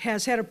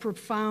has had a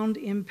profound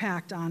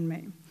impact on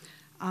me.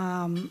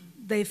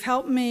 They've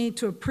helped me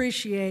to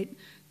appreciate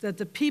that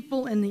the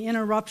people and the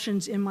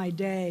interruptions in my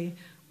day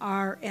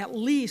are at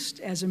least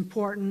as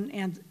important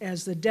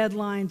as the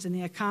deadlines and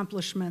the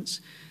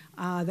accomplishments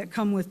that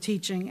come with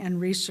teaching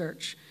and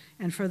research.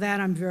 And for that,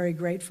 I'm very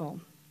grateful.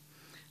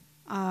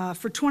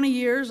 For 20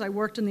 years, I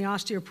worked in the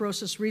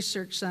Osteoporosis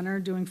Research Center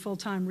doing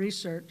full-time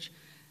research.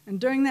 And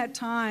during that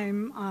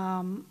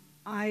time,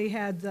 I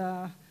had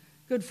the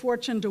good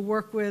fortune to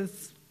work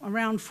with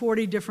around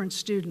 40 different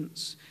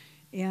students.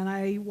 And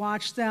I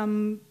watched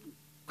them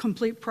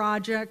complete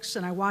projects,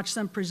 and I watched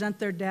them present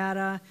their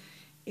data,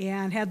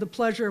 and had the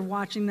pleasure of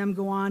watching them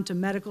go on to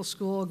medical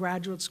school,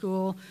 graduate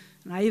school,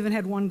 and I even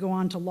had one go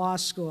on to law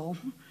school.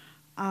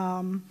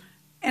 And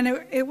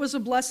it was a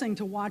blessing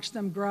to watch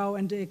them grow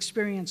and to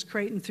experience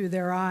Creighton through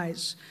their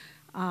eyes.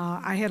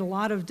 I had a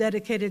lot of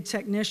dedicated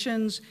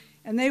technicians,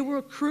 and they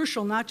were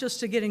crucial not just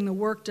to getting the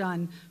work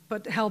done,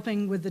 but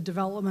helping with the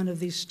development of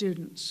these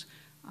students.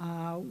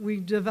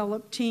 We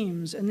developed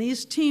teams, and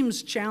these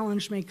teams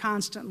challenged me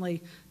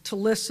constantly to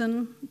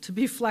listen, to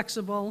be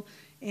flexible,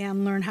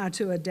 and learn how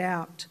to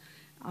adapt.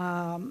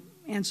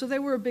 And so they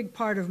were a big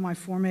part of my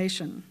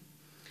formation.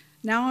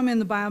 Now I'm in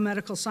the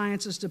Biomedical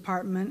Sciences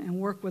Department and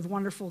work with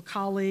wonderful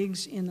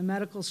colleagues in the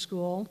medical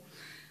school.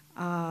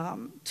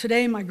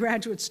 Today, my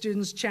graduate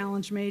students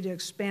challenge me to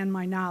expand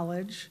my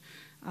knowledge.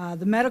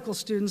 The medical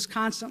students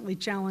constantly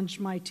challenge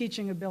my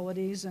teaching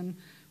abilities and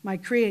my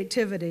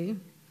creativity.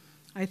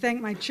 I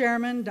thank my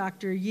chairman,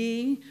 Dr.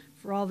 Yee,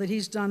 for all that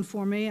he's done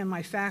for me, and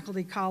my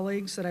faculty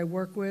colleagues that I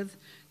work with.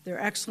 They're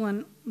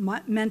excellent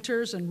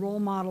mentors and role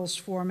models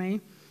for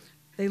me.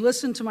 They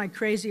listen to my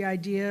crazy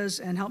ideas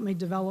and help me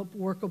develop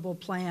workable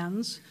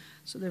plans,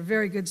 so they're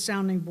very good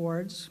sounding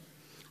boards.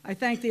 I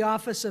thank the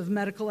Office of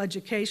Medical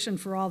Education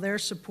for all their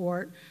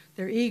support.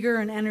 They're eager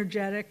and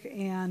energetic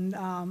and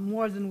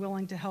more than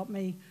willing to help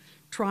me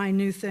try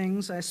new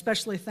things. I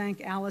especially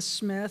thank Alice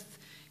Smith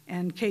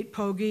and Kate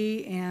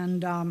Pogge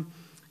and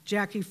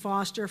Jackie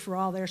Foster for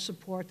all their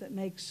support that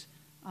makes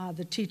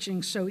the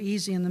teaching so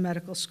easy in the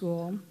medical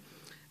school.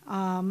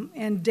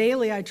 And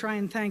daily I try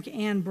and thank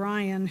Ann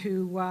Bryan,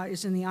 who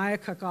is in the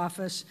Iacuk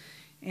office,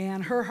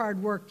 and her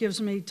hard work gives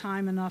me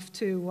time enough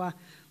to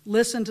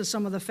listen to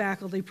some of the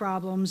faculty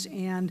problems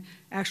and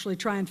actually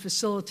try and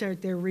facilitate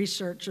their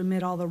research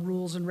amid all the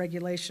rules and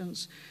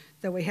regulations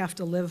that we have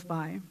to live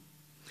by.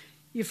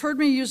 You've heard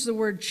me use the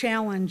word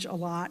challenge a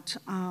lot.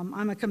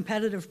 I'm a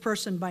competitive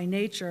person by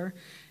nature,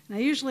 and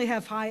I usually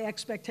have high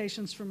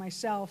expectations for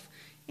myself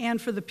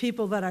and for the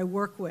people that I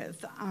work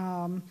with.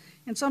 And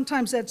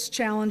sometimes that's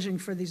challenging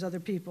for these other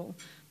people.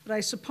 But I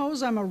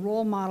suppose I'm a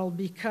role model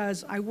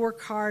because I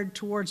work hard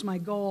towards my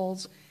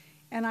goals,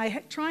 and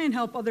I try and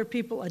help other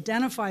people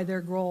identify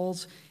their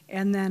goals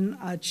and then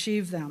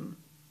achieve them.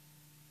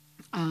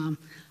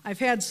 I've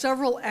had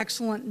several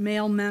excellent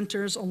male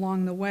mentors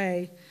along the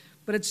way,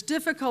 but it's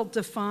difficult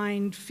to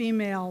find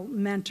female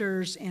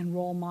mentors and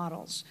role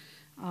models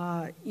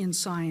in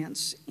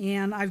science.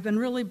 And I've been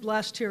really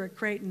blessed here at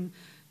Creighton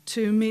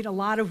to meet a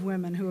lot of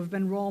women who have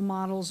been role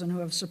models and who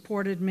have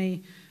supported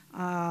me.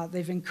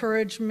 They've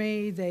encouraged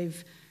me,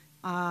 they've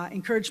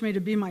encouraged me to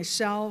be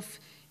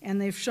myself,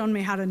 and they've shown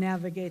me how to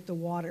navigate the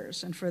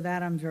waters, and for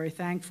that I'm very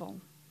thankful.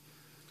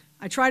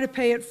 I try to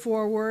pay it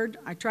forward.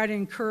 I try to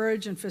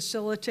encourage and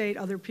facilitate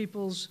other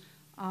people's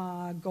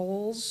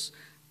goals.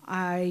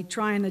 I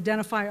try and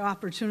identify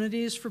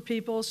opportunities for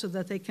people so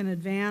that they can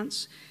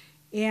advance,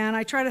 and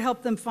I try to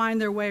help them find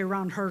their way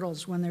around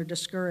hurdles when they're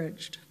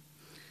discouraged.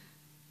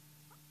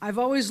 I've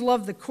always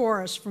loved the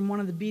chorus from one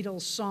of the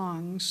Beatles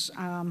songs.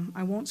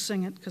 I won't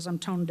sing it because I'm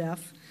tone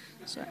deaf,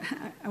 so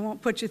I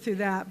won't put you through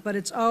that. But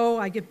it's, oh,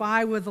 I get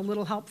by with a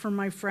little help from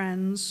my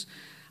friends.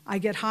 I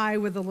get high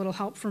with a little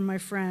help from my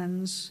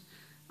friends.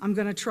 I'm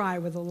going to try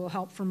with a little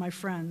help from my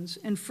friends.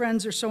 And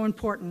friends are so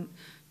important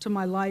to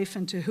my life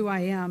and to who I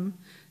am.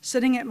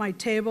 Sitting at my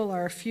table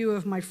are a few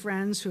of my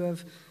friends who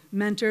have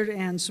mentored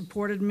and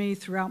supported me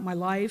throughout my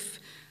life.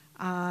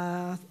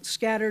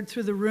 Scattered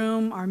through the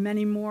room are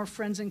many more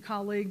friends and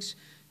colleagues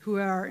who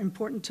are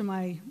important to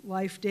my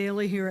life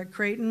daily here at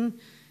Creighton.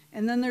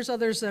 And then there's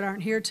others that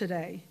aren't here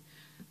today.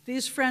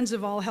 These friends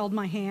have all held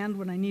my hand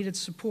when I needed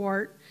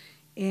support,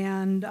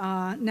 and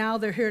now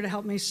they're here to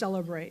help me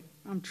celebrate.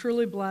 I'm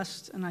truly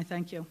blessed, and I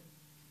thank you.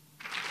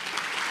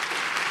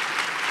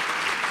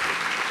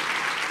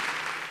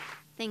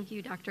 Thank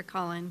you, Dr.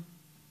 Cullen.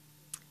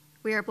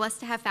 We are blessed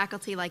to have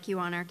faculty like you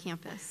on our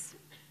campus.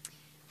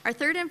 Our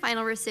third and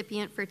final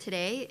recipient for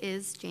today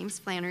is James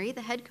Flannery,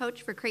 the head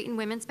coach for Creighton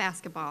women's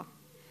basketball.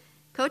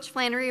 Coach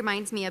Flannery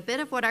reminds me a bit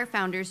of what our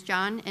founders,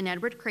 John and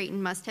Edward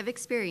Creighton, must have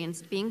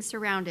experienced being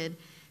surrounded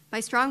by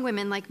strong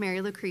women like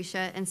Mary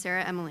Lucretia and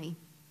Sarah Emily.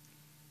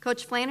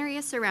 Coach Flannery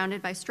is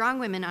surrounded by strong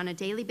women on a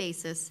daily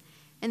basis,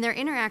 and their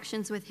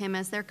interactions with him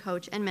as their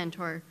coach and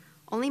mentor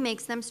only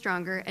makes them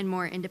stronger and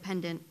more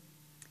independent.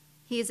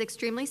 He is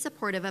extremely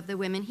supportive of the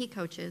women he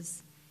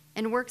coaches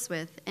and works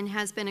with, and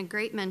has been a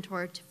great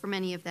mentor for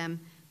many of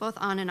them, both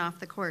on and off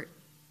the court.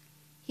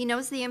 He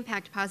knows the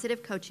impact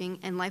positive coaching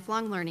and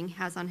lifelong learning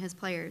has on his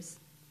players.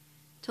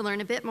 To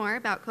learn a bit more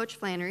about Coach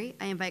Flannery,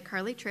 I invite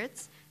Carly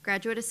Tritz,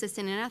 Graduate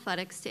Assistant in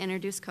Athletics, to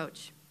introduce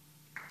Coach.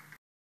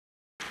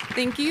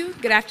 Thank you.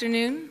 Good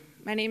afternoon.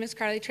 My name is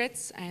Carly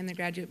Tritz. I am the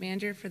graduate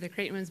manager for the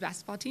Creighton women's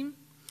basketball team.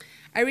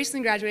 I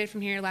recently graduated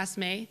from here last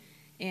May,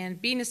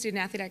 and being a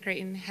student athlete at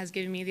Creighton has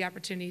given me the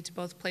opportunity to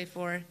both play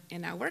for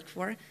and now work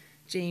for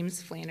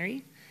James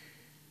Flannery.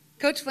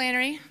 Coach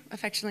Flannery,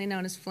 affectionately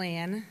known as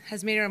Flan,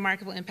 has made a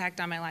remarkable impact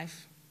on my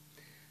life.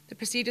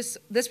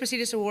 This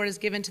prestigious award is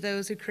given to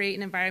those who create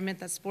an environment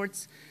that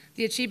supports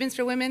the achievements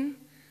for women,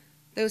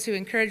 those who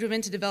encourage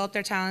women to develop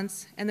their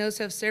talents, and those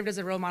who have served as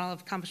a role model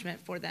of accomplishment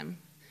for them.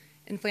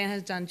 And Flan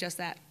has done just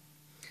that.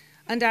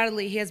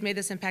 Undoubtedly, he has made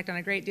this impact on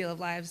a great deal of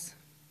lives,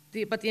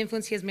 but the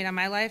influence he has made on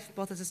my life,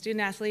 both as a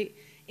student athlete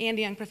and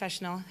a young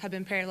professional, have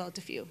been parallel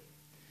to few.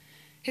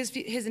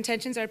 His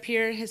intentions are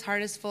pure, his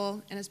heart is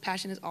full, and his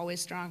passion is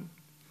always strong.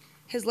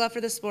 His love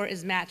for the sport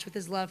is matched with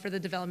his love for the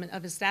development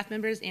of his staff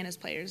members and his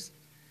players,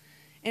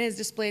 and is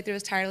displayed through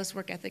his tireless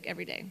work ethic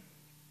every day.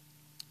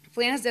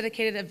 Flan has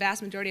dedicated a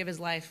vast majority of his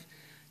life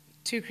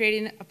to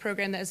creating a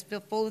program that is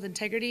full with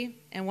integrity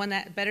and one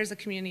that betters the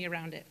community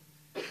around it.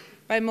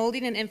 By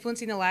molding and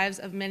influencing the lives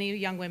of many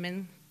young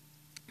women,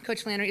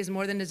 Coach Flannery is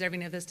more than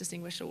deserving of this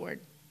distinguished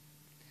award.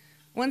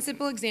 One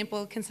simple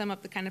example can sum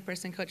up the kind of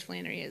person Coach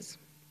Flannery is.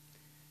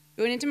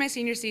 Going into my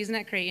senior season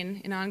at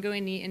Creighton, an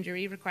ongoing knee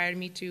injury required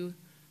me to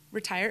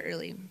retire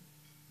early.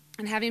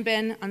 And having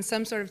been on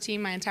some sort of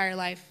team my entire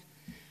life,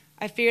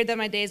 I feared that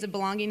my days of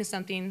belonging to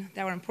something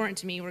that were important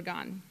to me were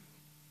gone.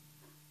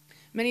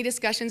 Many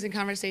discussions and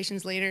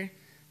conversations later,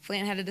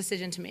 Flan had a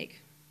decision to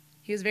make.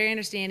 He was very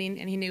understanding,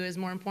 and he knew it was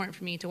more important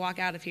for me to walk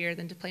out of here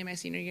than to play my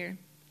senior year.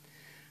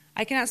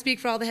 I cannot speak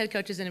for all the head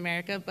coaches in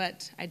America,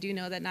 but I do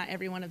know that not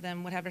every one of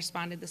them would have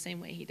responded the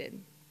same way he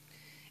did.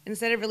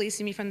 Instead of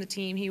releasing me from the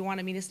team, he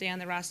wanted me to stay on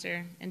the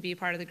roster and be a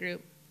part of the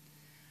group.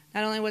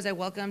 Not only was I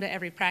welcomed at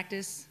every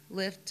practice,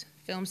 lift,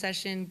 film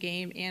session,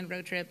 game, and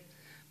road trip,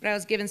 but I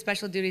was given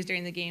special duties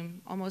during the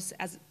game, almost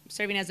as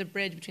serving as a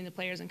bridge between the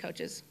players and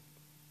coaches.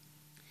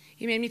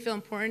 He made me feel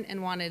important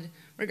and wanted,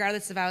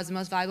 regardless if I was the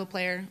most valuable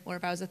player or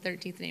if I was the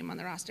 13th name on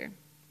the roster.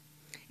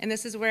 And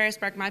this is where I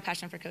sparked my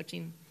passion for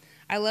coaching.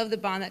 I love the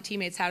bond that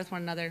teammates have with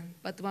one another,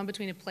 but the one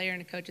between a player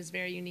and a coach is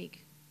very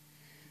unique.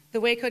 The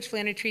way Coach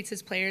Flannery treats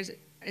his players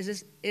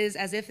is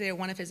as if they are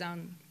one of his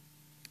own,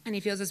 and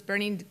he feels this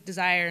burning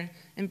desire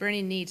and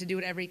burning need to do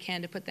whatever he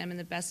can to put them in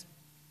the best,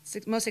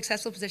 most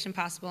successful position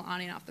possible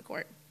on and off the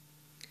court.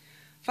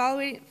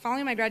 Following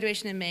my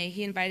graduation in May,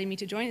 he invited me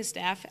to join his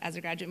staff as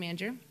a graduate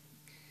manager.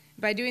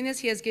 By doing this,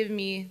 he has given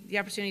me the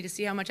opportunity to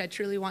see how much I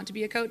truly want to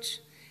be a coach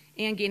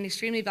and gain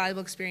extremely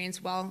valuable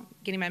experience while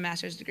getting my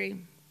master's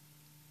degree.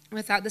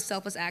 Without the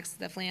selfless acts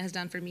that Flan has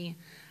done for me,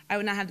 I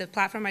would not have the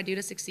platform I do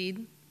to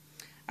succeed.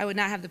 I would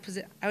not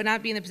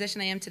be in the position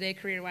I am today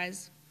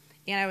career-wise,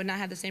 and I would not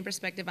have the same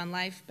perspective on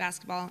life,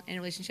 basketball, and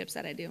relationships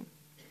that I do.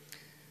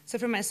 So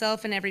for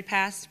myself and every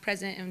past,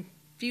 present, and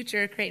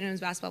future Creighton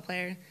women's basketball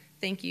player,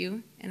 thank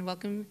you, and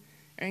welcome,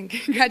 and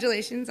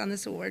congratulations on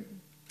this award.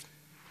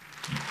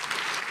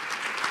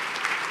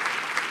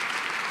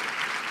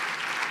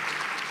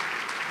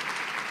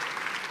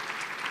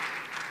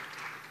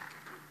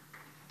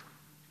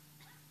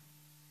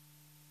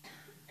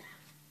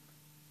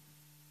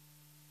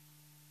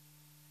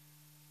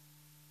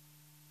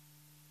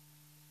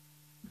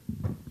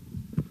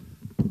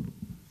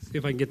 See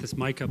if I can get this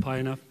mic up high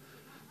enough.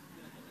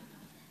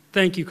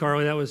 Thank you,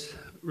 Carly. That was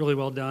really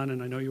well done,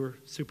 and I know you were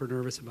super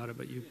nervous about it,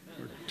 but you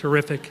were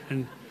terrific.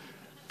 And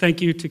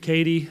thank you to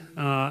Katie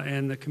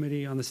and the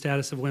Committee on the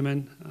Status of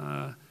Women.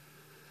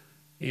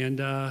 And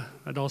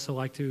I'd also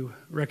like to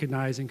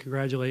recognize and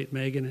congratulate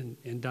Megan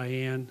and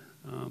Diane.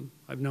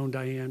 I've known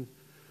Diane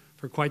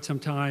for quite some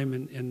time,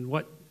 and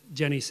what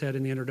Jenny said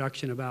in the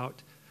introduction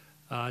about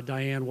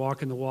Diane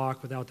walking the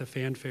walk without the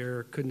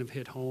fanfare couldn't have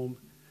hit home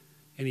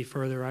any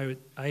further.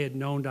 I had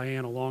known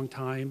Diane a long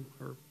time,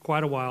 or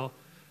quite a while,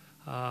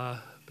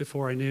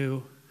 before I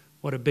knew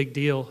what a big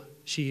deal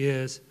she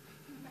is.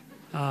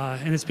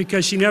 And it's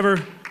because she never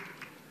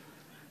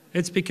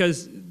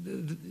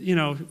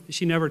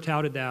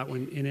touted that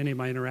in any of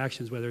my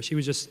interactions with her. She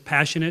was just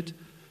passionate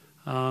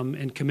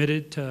and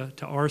committed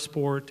to our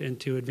sport and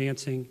to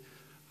advancing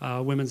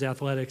women's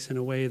athletics in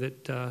a way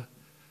that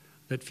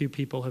few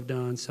people have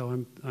done.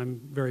 So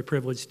I'm very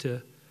privileged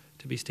to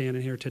be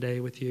standing here today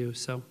with you.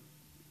 So.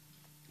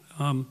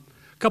 A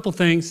couple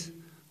things.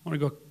 I want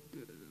to go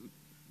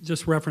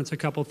just reference a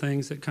couple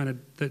things that kind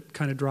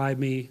of drive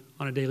me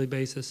on a daily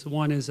basis.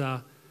 One is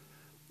an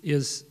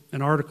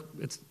article.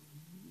 It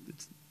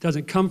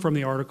doesn't come from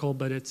the article,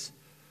 but it's,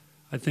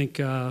 I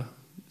think,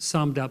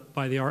 summed up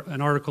by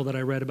an article that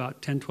I read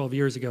about 10, 12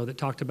 years ago that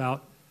talked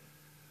about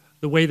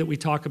the way that we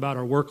talk about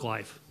our work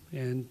life.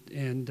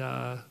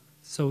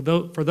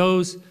 So for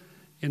those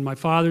in my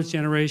father's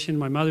generation,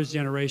 my mother's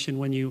generation,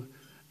 when you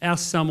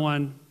ask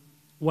someone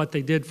what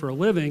they did for a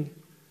living,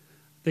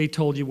 they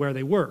told you where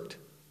they worked,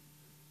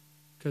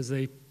 because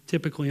they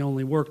typically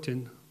only worked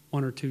in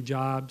one or two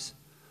jobs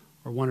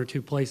or one or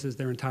two places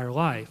their entire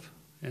life.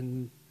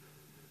 And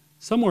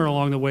somewhere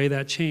along the way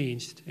that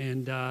changed.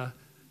 And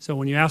so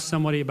when you ask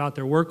somebody about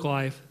their work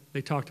life,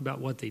 they talked about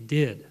what they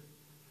did,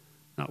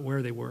 not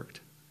where they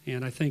worked.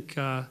 And I think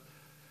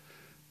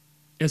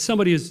as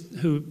somebody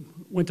who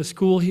went to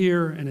school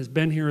here and has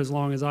been here as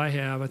long as I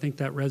have, I think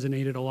that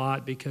resonated a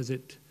lot, because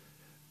it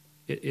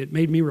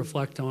made me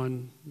reflect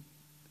on,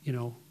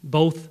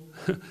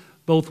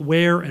 both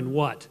where and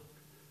what.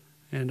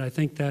 And I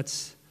think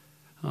that's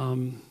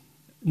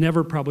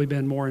never probably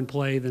been more in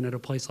play than at a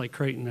place like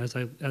Creighton. As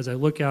I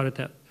look out at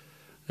that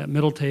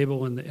middle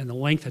table and the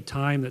length of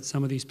time that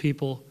some of these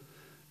people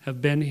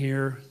have been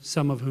here,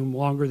 some of whom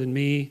longer than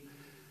me,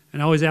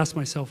 and I always ask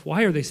myself,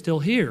 why are they still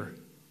here?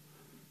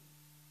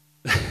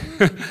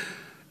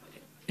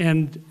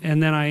 and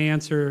then I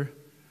answer,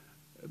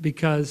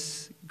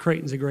 because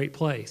Creighton's a great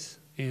place,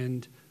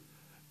 and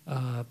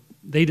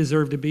they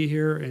deserve to be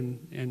here,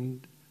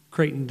 and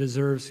Creighton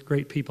deserves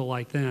great people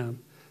like them.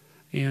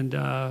 And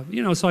so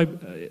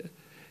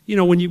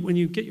when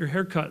you get your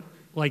hair cut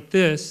like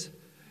this,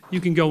 you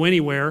can go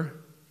anywhere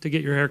to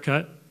get your hair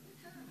cut.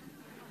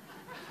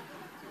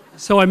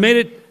 So I made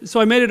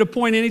it a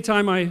point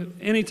anytime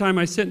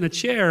I sit in a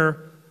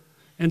chair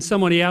and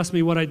somebody asks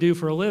me what I do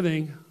for a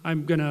living,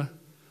 I'm going to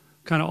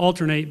kind of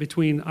alternate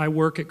between I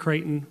work at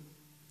Creighton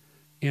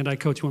and I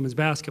coach women's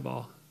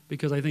basketball,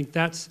 because I think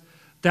that's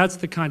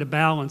the kind of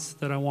balance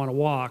that I want to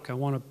walk. I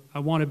want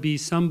to be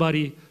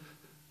somebody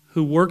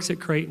who works at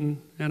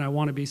Creighton, and I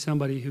want to be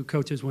somebody who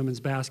coaches women's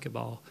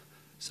basketball.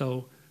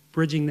 So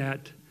bridging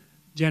that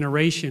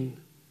generation,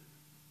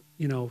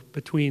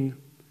 between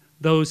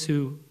those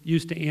who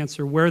used to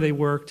answer where they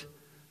worked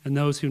and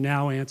those who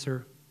now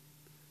answer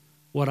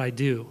what I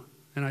do.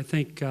 And I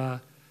think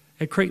at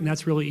Creighton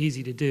that's really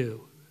easy to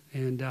do.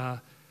 And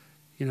I'm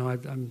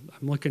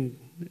looking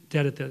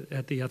dead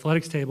at the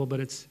athletics table, but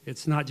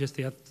it's not just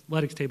the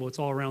athletics table, it's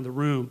all around the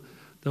room.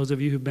 Those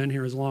of you who've been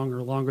here as long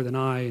or longer than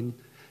I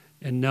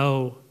and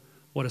know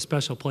what a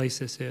special place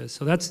this is.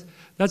 So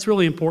that's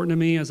really important to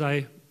me as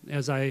I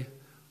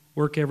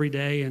work every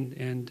day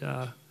and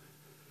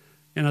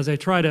as I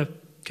try to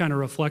kind of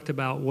reflect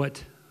about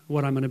what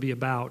I'm going to be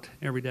about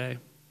every day.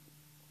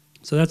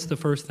 So that's the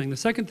first thing. The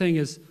second thing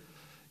is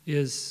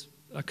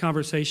a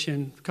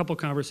couple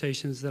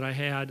conversations that I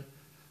had,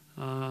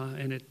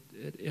 and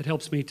it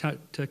helps me to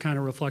kind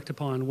of reflect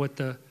upon what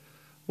the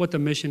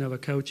mission of a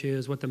coach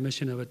is, what the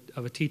mission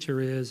of a teacher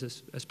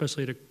is,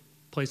 especially at a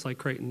place like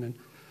Creighton. And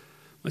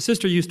my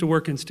sister used to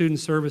work in student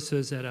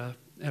services at a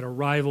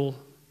rival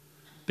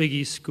Big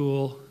East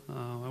school.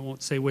 I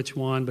won't say which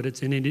one, but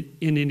it's in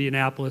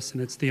Indianapolis,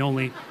 and it's the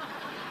only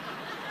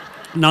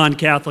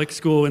non-Catholic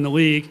school in the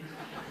league.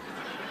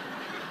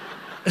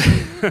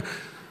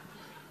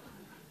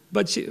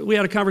 But we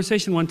had a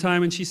conversation one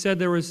time, and she said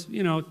there was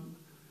a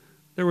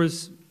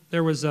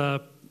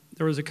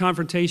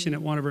confrontation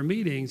at one of her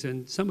meetings,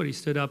 and somebody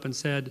stood up and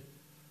said,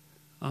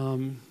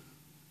 because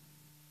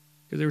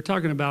they were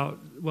talking about,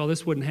 well,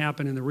 this wouldn't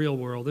happen in the real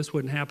world. This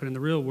wouldn't happen in the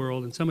real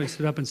world. And somebody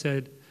stood up and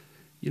said,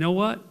 you know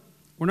what?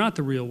 We're not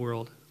the real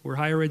world. We're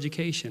higher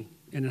education.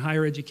 And in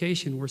higher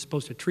education, we're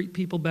supposed to treat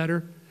people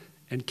better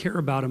and care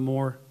about them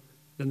more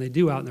than they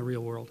do out in the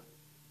real world.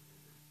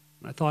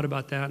 And I thought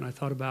about that, and I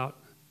thought about,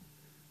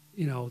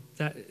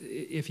 that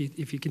if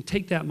you can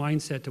take that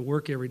mindset to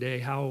work every day,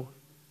 how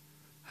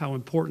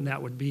important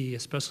that would be,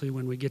 especially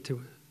when we get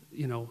to,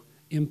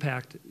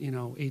 impact,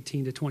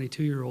 18 to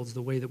 22-year-olds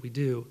the way that we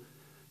do,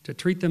 to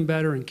treat them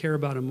better and care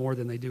about them more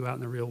than they do out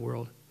in the real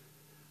world.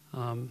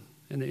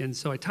 And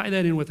so I tie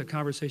that in with a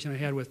conversation I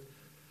had with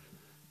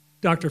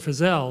Dr.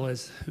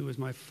 Fazell, who was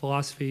my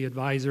philosophy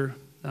advisor,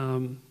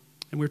 and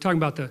we were talking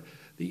about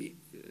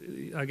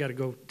I got to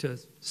go to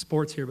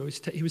sports here, but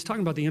he was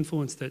talking about the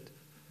influence that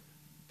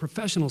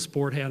professional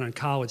sport had on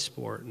college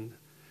sport, and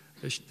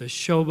the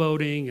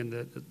showboating and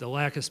the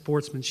lack of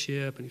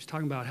sportsmanship, and he was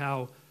talking about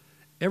how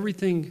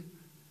everything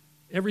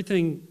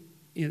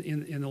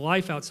in the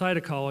life outside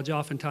of college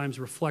oftentimes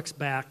reflects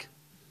back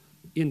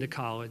into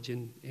college,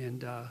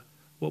 and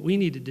what we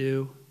need to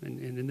do, and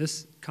in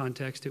this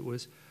context it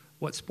was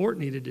what sport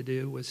needed to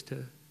do, was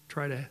to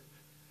try to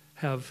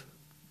have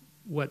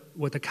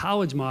what the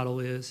college model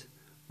is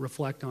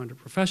reflect onto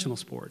professional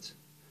sports,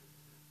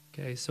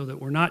 okay, so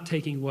that we're not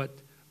taking what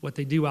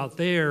they do out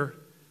there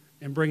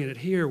and bringing it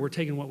here. We're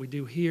taking what we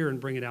do here and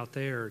bring it out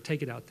there, or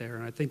take it out there.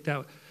 And I think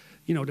that,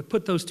 to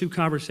put those two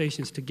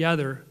conversations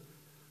together,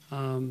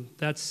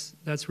 that's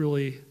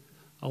really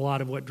a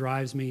lot of what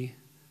drives me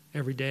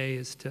every day,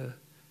 is to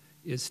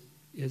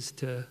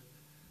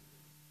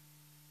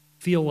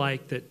feel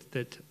like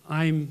that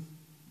I'm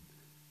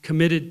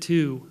committed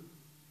to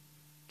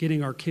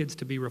getting our kids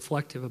to be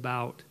reflective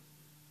about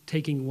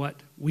taking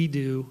what we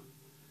do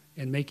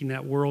and making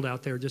that world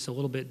out there just a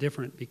little bit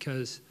different,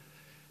 because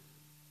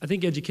I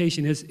think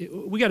education is,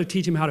 we got to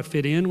teach them how to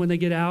fit in when they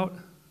get out,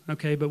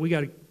 okay, but we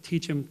got to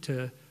teach them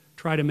to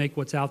try to make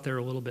what's out there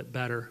a little bit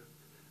better.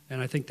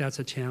 And I think that's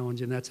a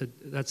challenge, and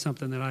that's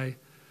something that I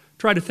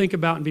try to think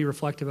about and be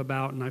reflective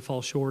about, and I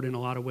fall short in a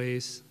lot of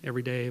ways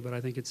every day, but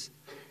I think it's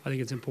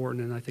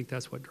important, and I think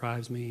that's what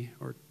drives me,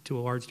 or to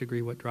a large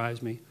degree what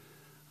drives me.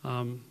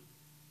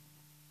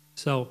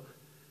 So,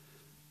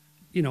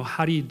 you know,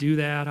 how do you do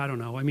that? I don't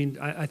know. I mean,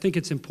 I think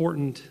it's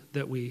important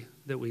that we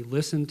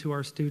listen to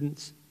our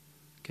students,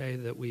 okay,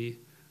 that we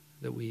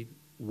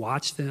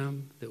watch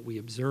them, that we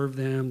observe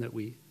them, that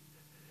we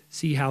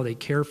see how they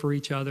care for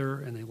each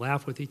other, and they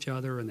laugh with each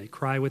other, and they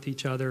cry with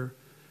each other,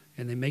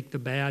 and they make the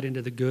bad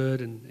into the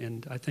good.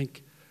 And I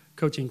think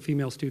coaching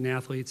female student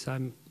athletes,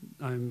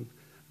 I'm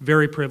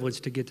very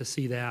privileged to get to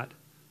see that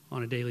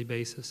on a daily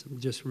basis. I'm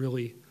just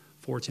really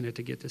fortunate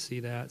to get to see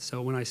that.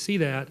 So when I see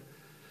that,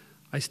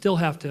 I still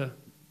have to,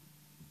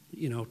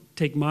 you know,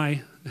 take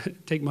my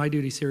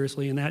duty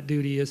seriously, and that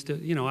duty is to,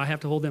 you know, I have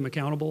to hold them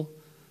accountable.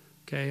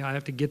 Okay, I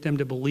have to get them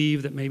to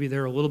believe that maybe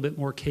they're a little bit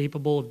more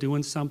capable of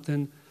doing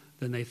something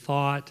than they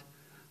thought,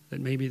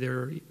 that maybe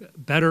they're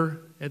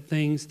better at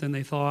things than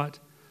they thought.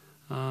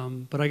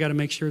 But I got to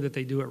make sure that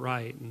they do it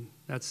right, and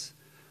that's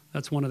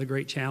one of the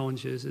great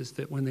challenges, is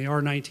that when they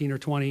are 19 or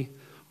 20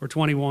 or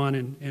 21,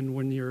 and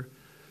when you're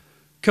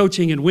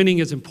coaching and winning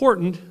is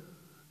important,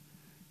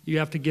 you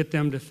have to get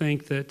them to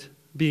think that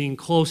being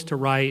close to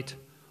right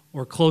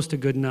or close to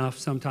good enough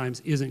sometimes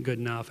isn't good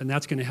enough, and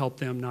that's going to help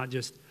them not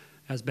just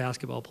as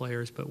basketball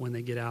players, but when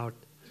they get out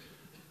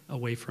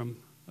away from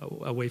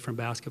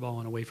basketball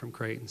and away from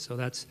Creighton. So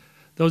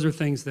those are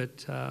things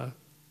that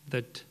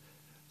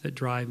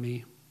drive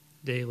me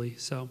daily.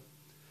 So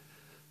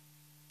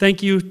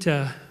thank you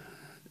to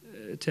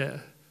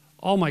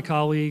all my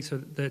colleagues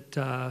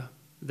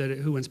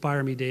who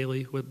inspire me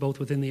daily, both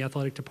within the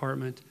athletic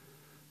department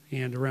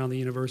and around the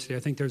university. I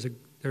think there's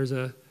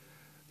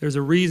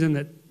a reason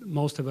that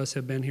most of us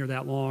have been here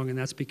that long, and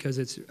that's because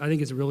I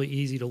think it's really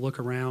easy to look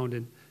around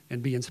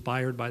and be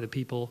inspired by the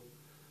people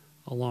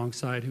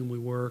alongside whom we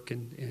work,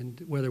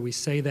 and whether we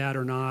say that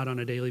or not on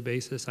a daily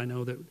basis, I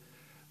know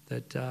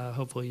that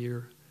hopefully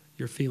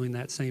you're feeling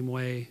that same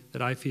way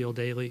that I feel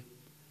daily.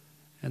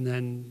 And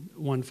then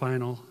two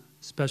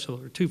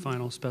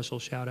final special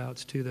shout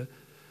outs to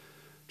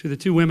the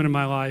two women in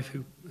my life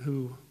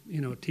who you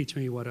know, teach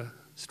me what a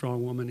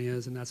strong woman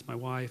is, and that's my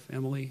wife,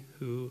 Emily,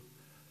 who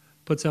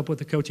puts up with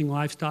the coaching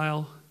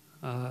lifestyle,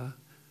 and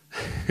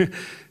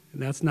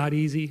that's not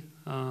easy,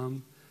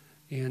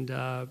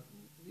 you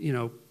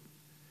know,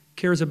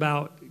 cares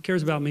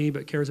about me,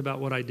 but cares about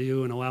what I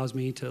do, and allows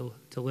me to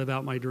live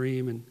out my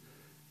dream,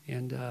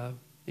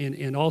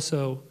 and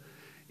also,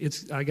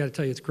 I got to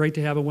tell you, it's great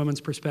to have a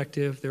woman's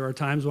perspective. There are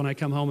times when I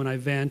come home and I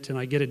vent and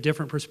I get a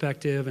different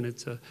perspective, and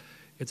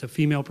it's a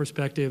female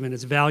perspective, and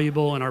it's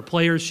valuable, and our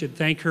players should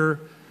thank her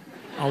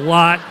a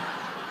lot.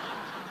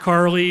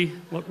 Carly,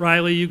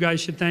 Riley, you guys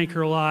should thank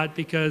her a lot,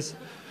 because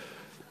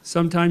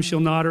sometimes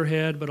she'll nod her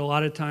head, but a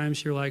lot of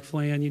times you're like,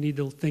 Flan, you need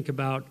to think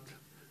about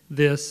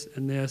this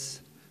and this.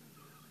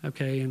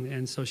 Okay,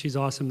 and so she's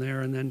awesome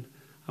there. And then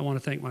I want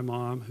to thank my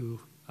mom, who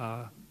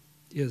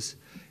is,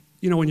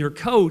 you know, when you're a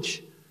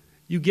coach,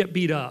 you get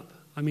beat up.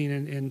 I mean,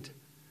 and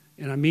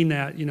I mean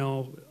that, you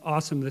know,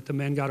 awesome that the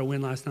men got a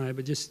win last night,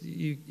 but just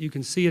you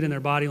can see it in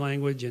their body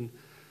language, and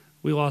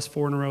we lost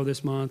 4 in a row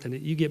this month, and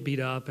you get beat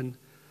up. And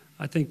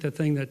I think the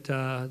thing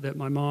that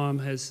my mom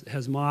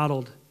has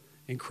modeled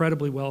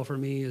incredibly well for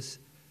me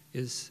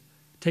is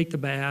take the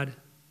bad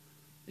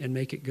and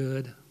make it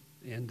good.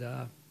 And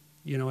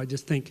you know, I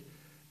just think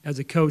as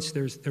a coach,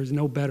 there's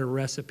no better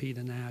recipe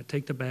than that.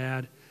 Take the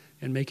bad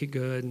and make it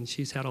good. And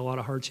she's had a lot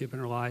of hardship in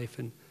her life,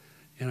 and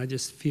I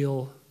just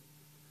feel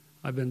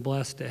I've been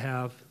blessed to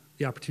have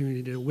the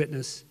opportunity to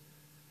witness,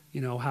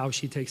 you know, how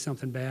she takes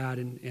something bad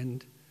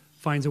and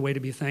finds a way to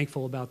be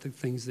thankful about the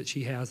things that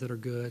she has that are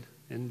good,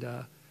 and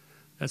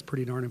that's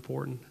pretty darn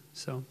important.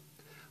 So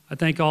I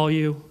thank all of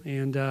you,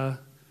 and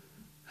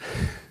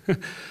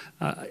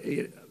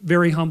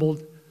very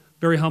humbled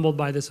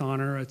by this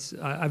honor.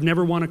 I've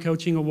never won a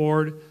coaching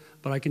award,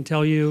 but I can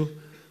tell you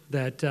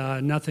that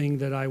nothing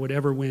that I would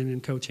ever win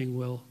in coaching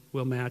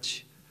will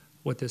match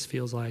what this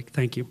feels like.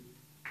 Thank you.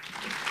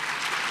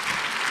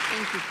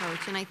 Thank you,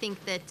 Coach. And I think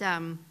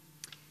that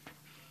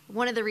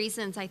one of the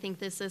reasons I think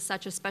this is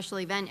such a special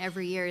event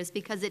every year is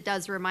because it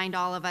does remind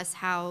all of us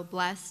how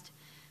blessed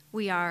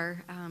we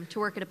are to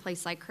work at a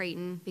place like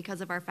Creighton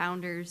because of our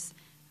founders.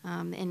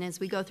 And as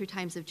we go through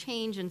times of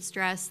change and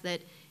stress,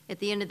 that at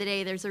the end of the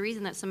day, there's a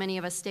reason that so many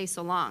of us stay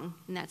so long,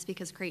 and that's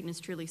because Creighton is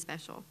truly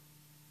special.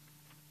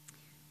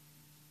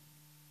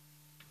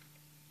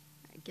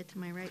 I get to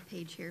my right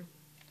page here.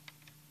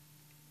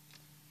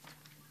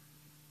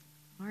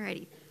 All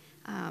righty.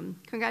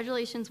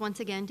 Congratulations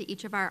once again to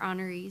each of our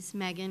honorees,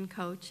 Megan,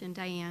 Coach, and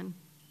Diane.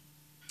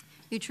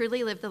 You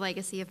truly live the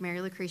legacy of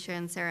Mary Lucretia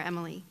and Sarah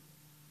Emily.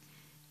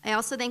 I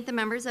also thank the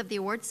members of the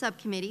awards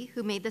subcommittee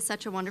who made this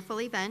such a wonderful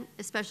event,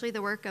 especially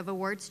the work of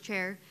awards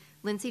chair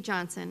Lindsay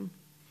Johnson.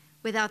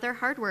 Without their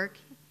hard work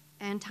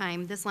and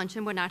time, this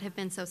luncheon would not have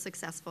been so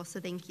successful, so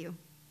thank you.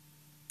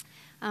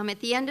 At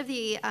the end of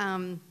the,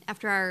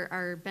 after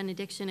our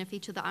benediction, if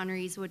each of the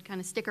honorees would kind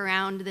of stick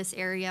around this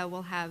area,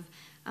 we'll have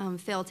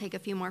Phil take a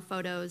few more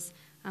photos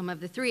of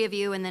the three of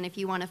you, and then if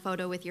you want a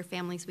photo with your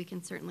families, we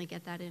can certainly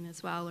get that in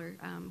as well, or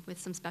with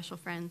some special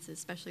friends,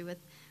 especially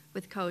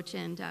with Coach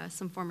and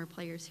some former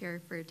players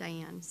here for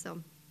Diane.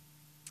 So,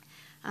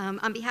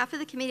 on behalf of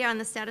the Committee on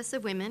the Status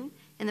of Women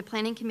and the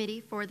Planning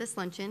Committee for this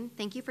luncheon,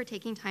 thank you for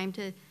taking time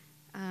to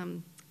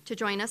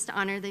join us to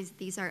honor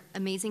these are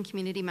amazing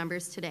community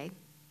members today.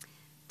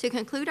 To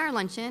conclude our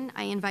luncheon,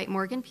 I invite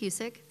Morgan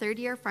Pusick,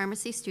 third-year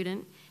pharmacy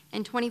student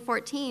and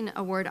 2014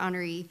 award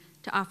honoree,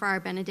 to offer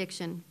our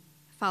benediction.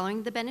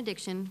 Following the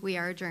benediction, we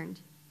are adjourned.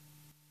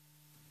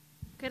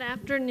 Good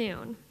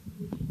afternoon.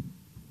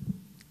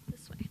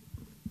 This way.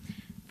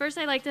 First,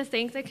 I'd like to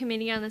thank the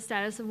Committee on the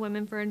Status of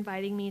Women for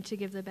inviting me to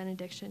give the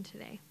benediction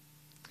today.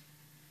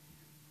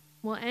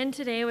 We'll end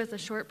today with a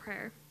short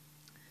prayer.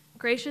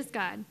 Gracious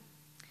God,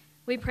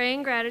 we pray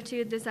in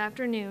gratitude this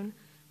afternoon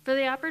for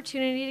the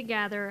opportunity to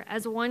gather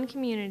as one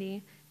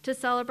community to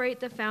celebrate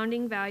the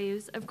founding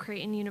values of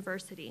Creighton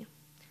University.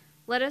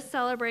 Let us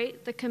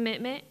celebrate the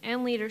commitment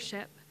and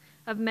leadership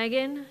of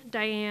Megan,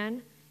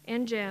 Diane,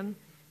 and Jim,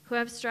 who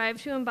have strived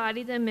to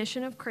embody the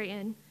mission of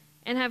Creighton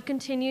and have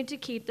continued to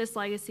keep this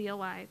legacy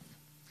alive.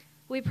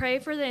 We pray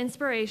for the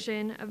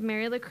inspiration of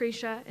Mary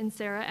Lucretia and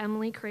Sarah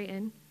Emily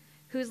Creighton,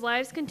 whose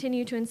lives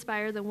continue to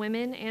inspire the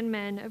women and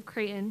men of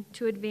Creighton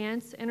to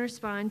advance and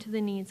respond to the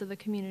needs of the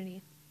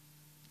community.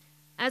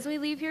 As we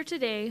leave here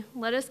today,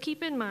 let us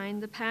keep in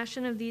mind the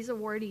passion of these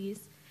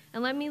awardees,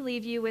 and let me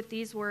leave you with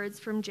these words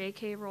from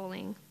J.K.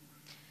 Rowling.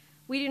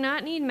 We do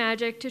not need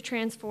magic to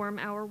transform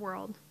our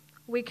world.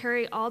 We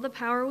carry all the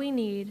power we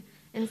need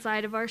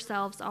inside of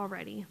ourselves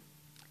already.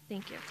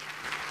 Thank you.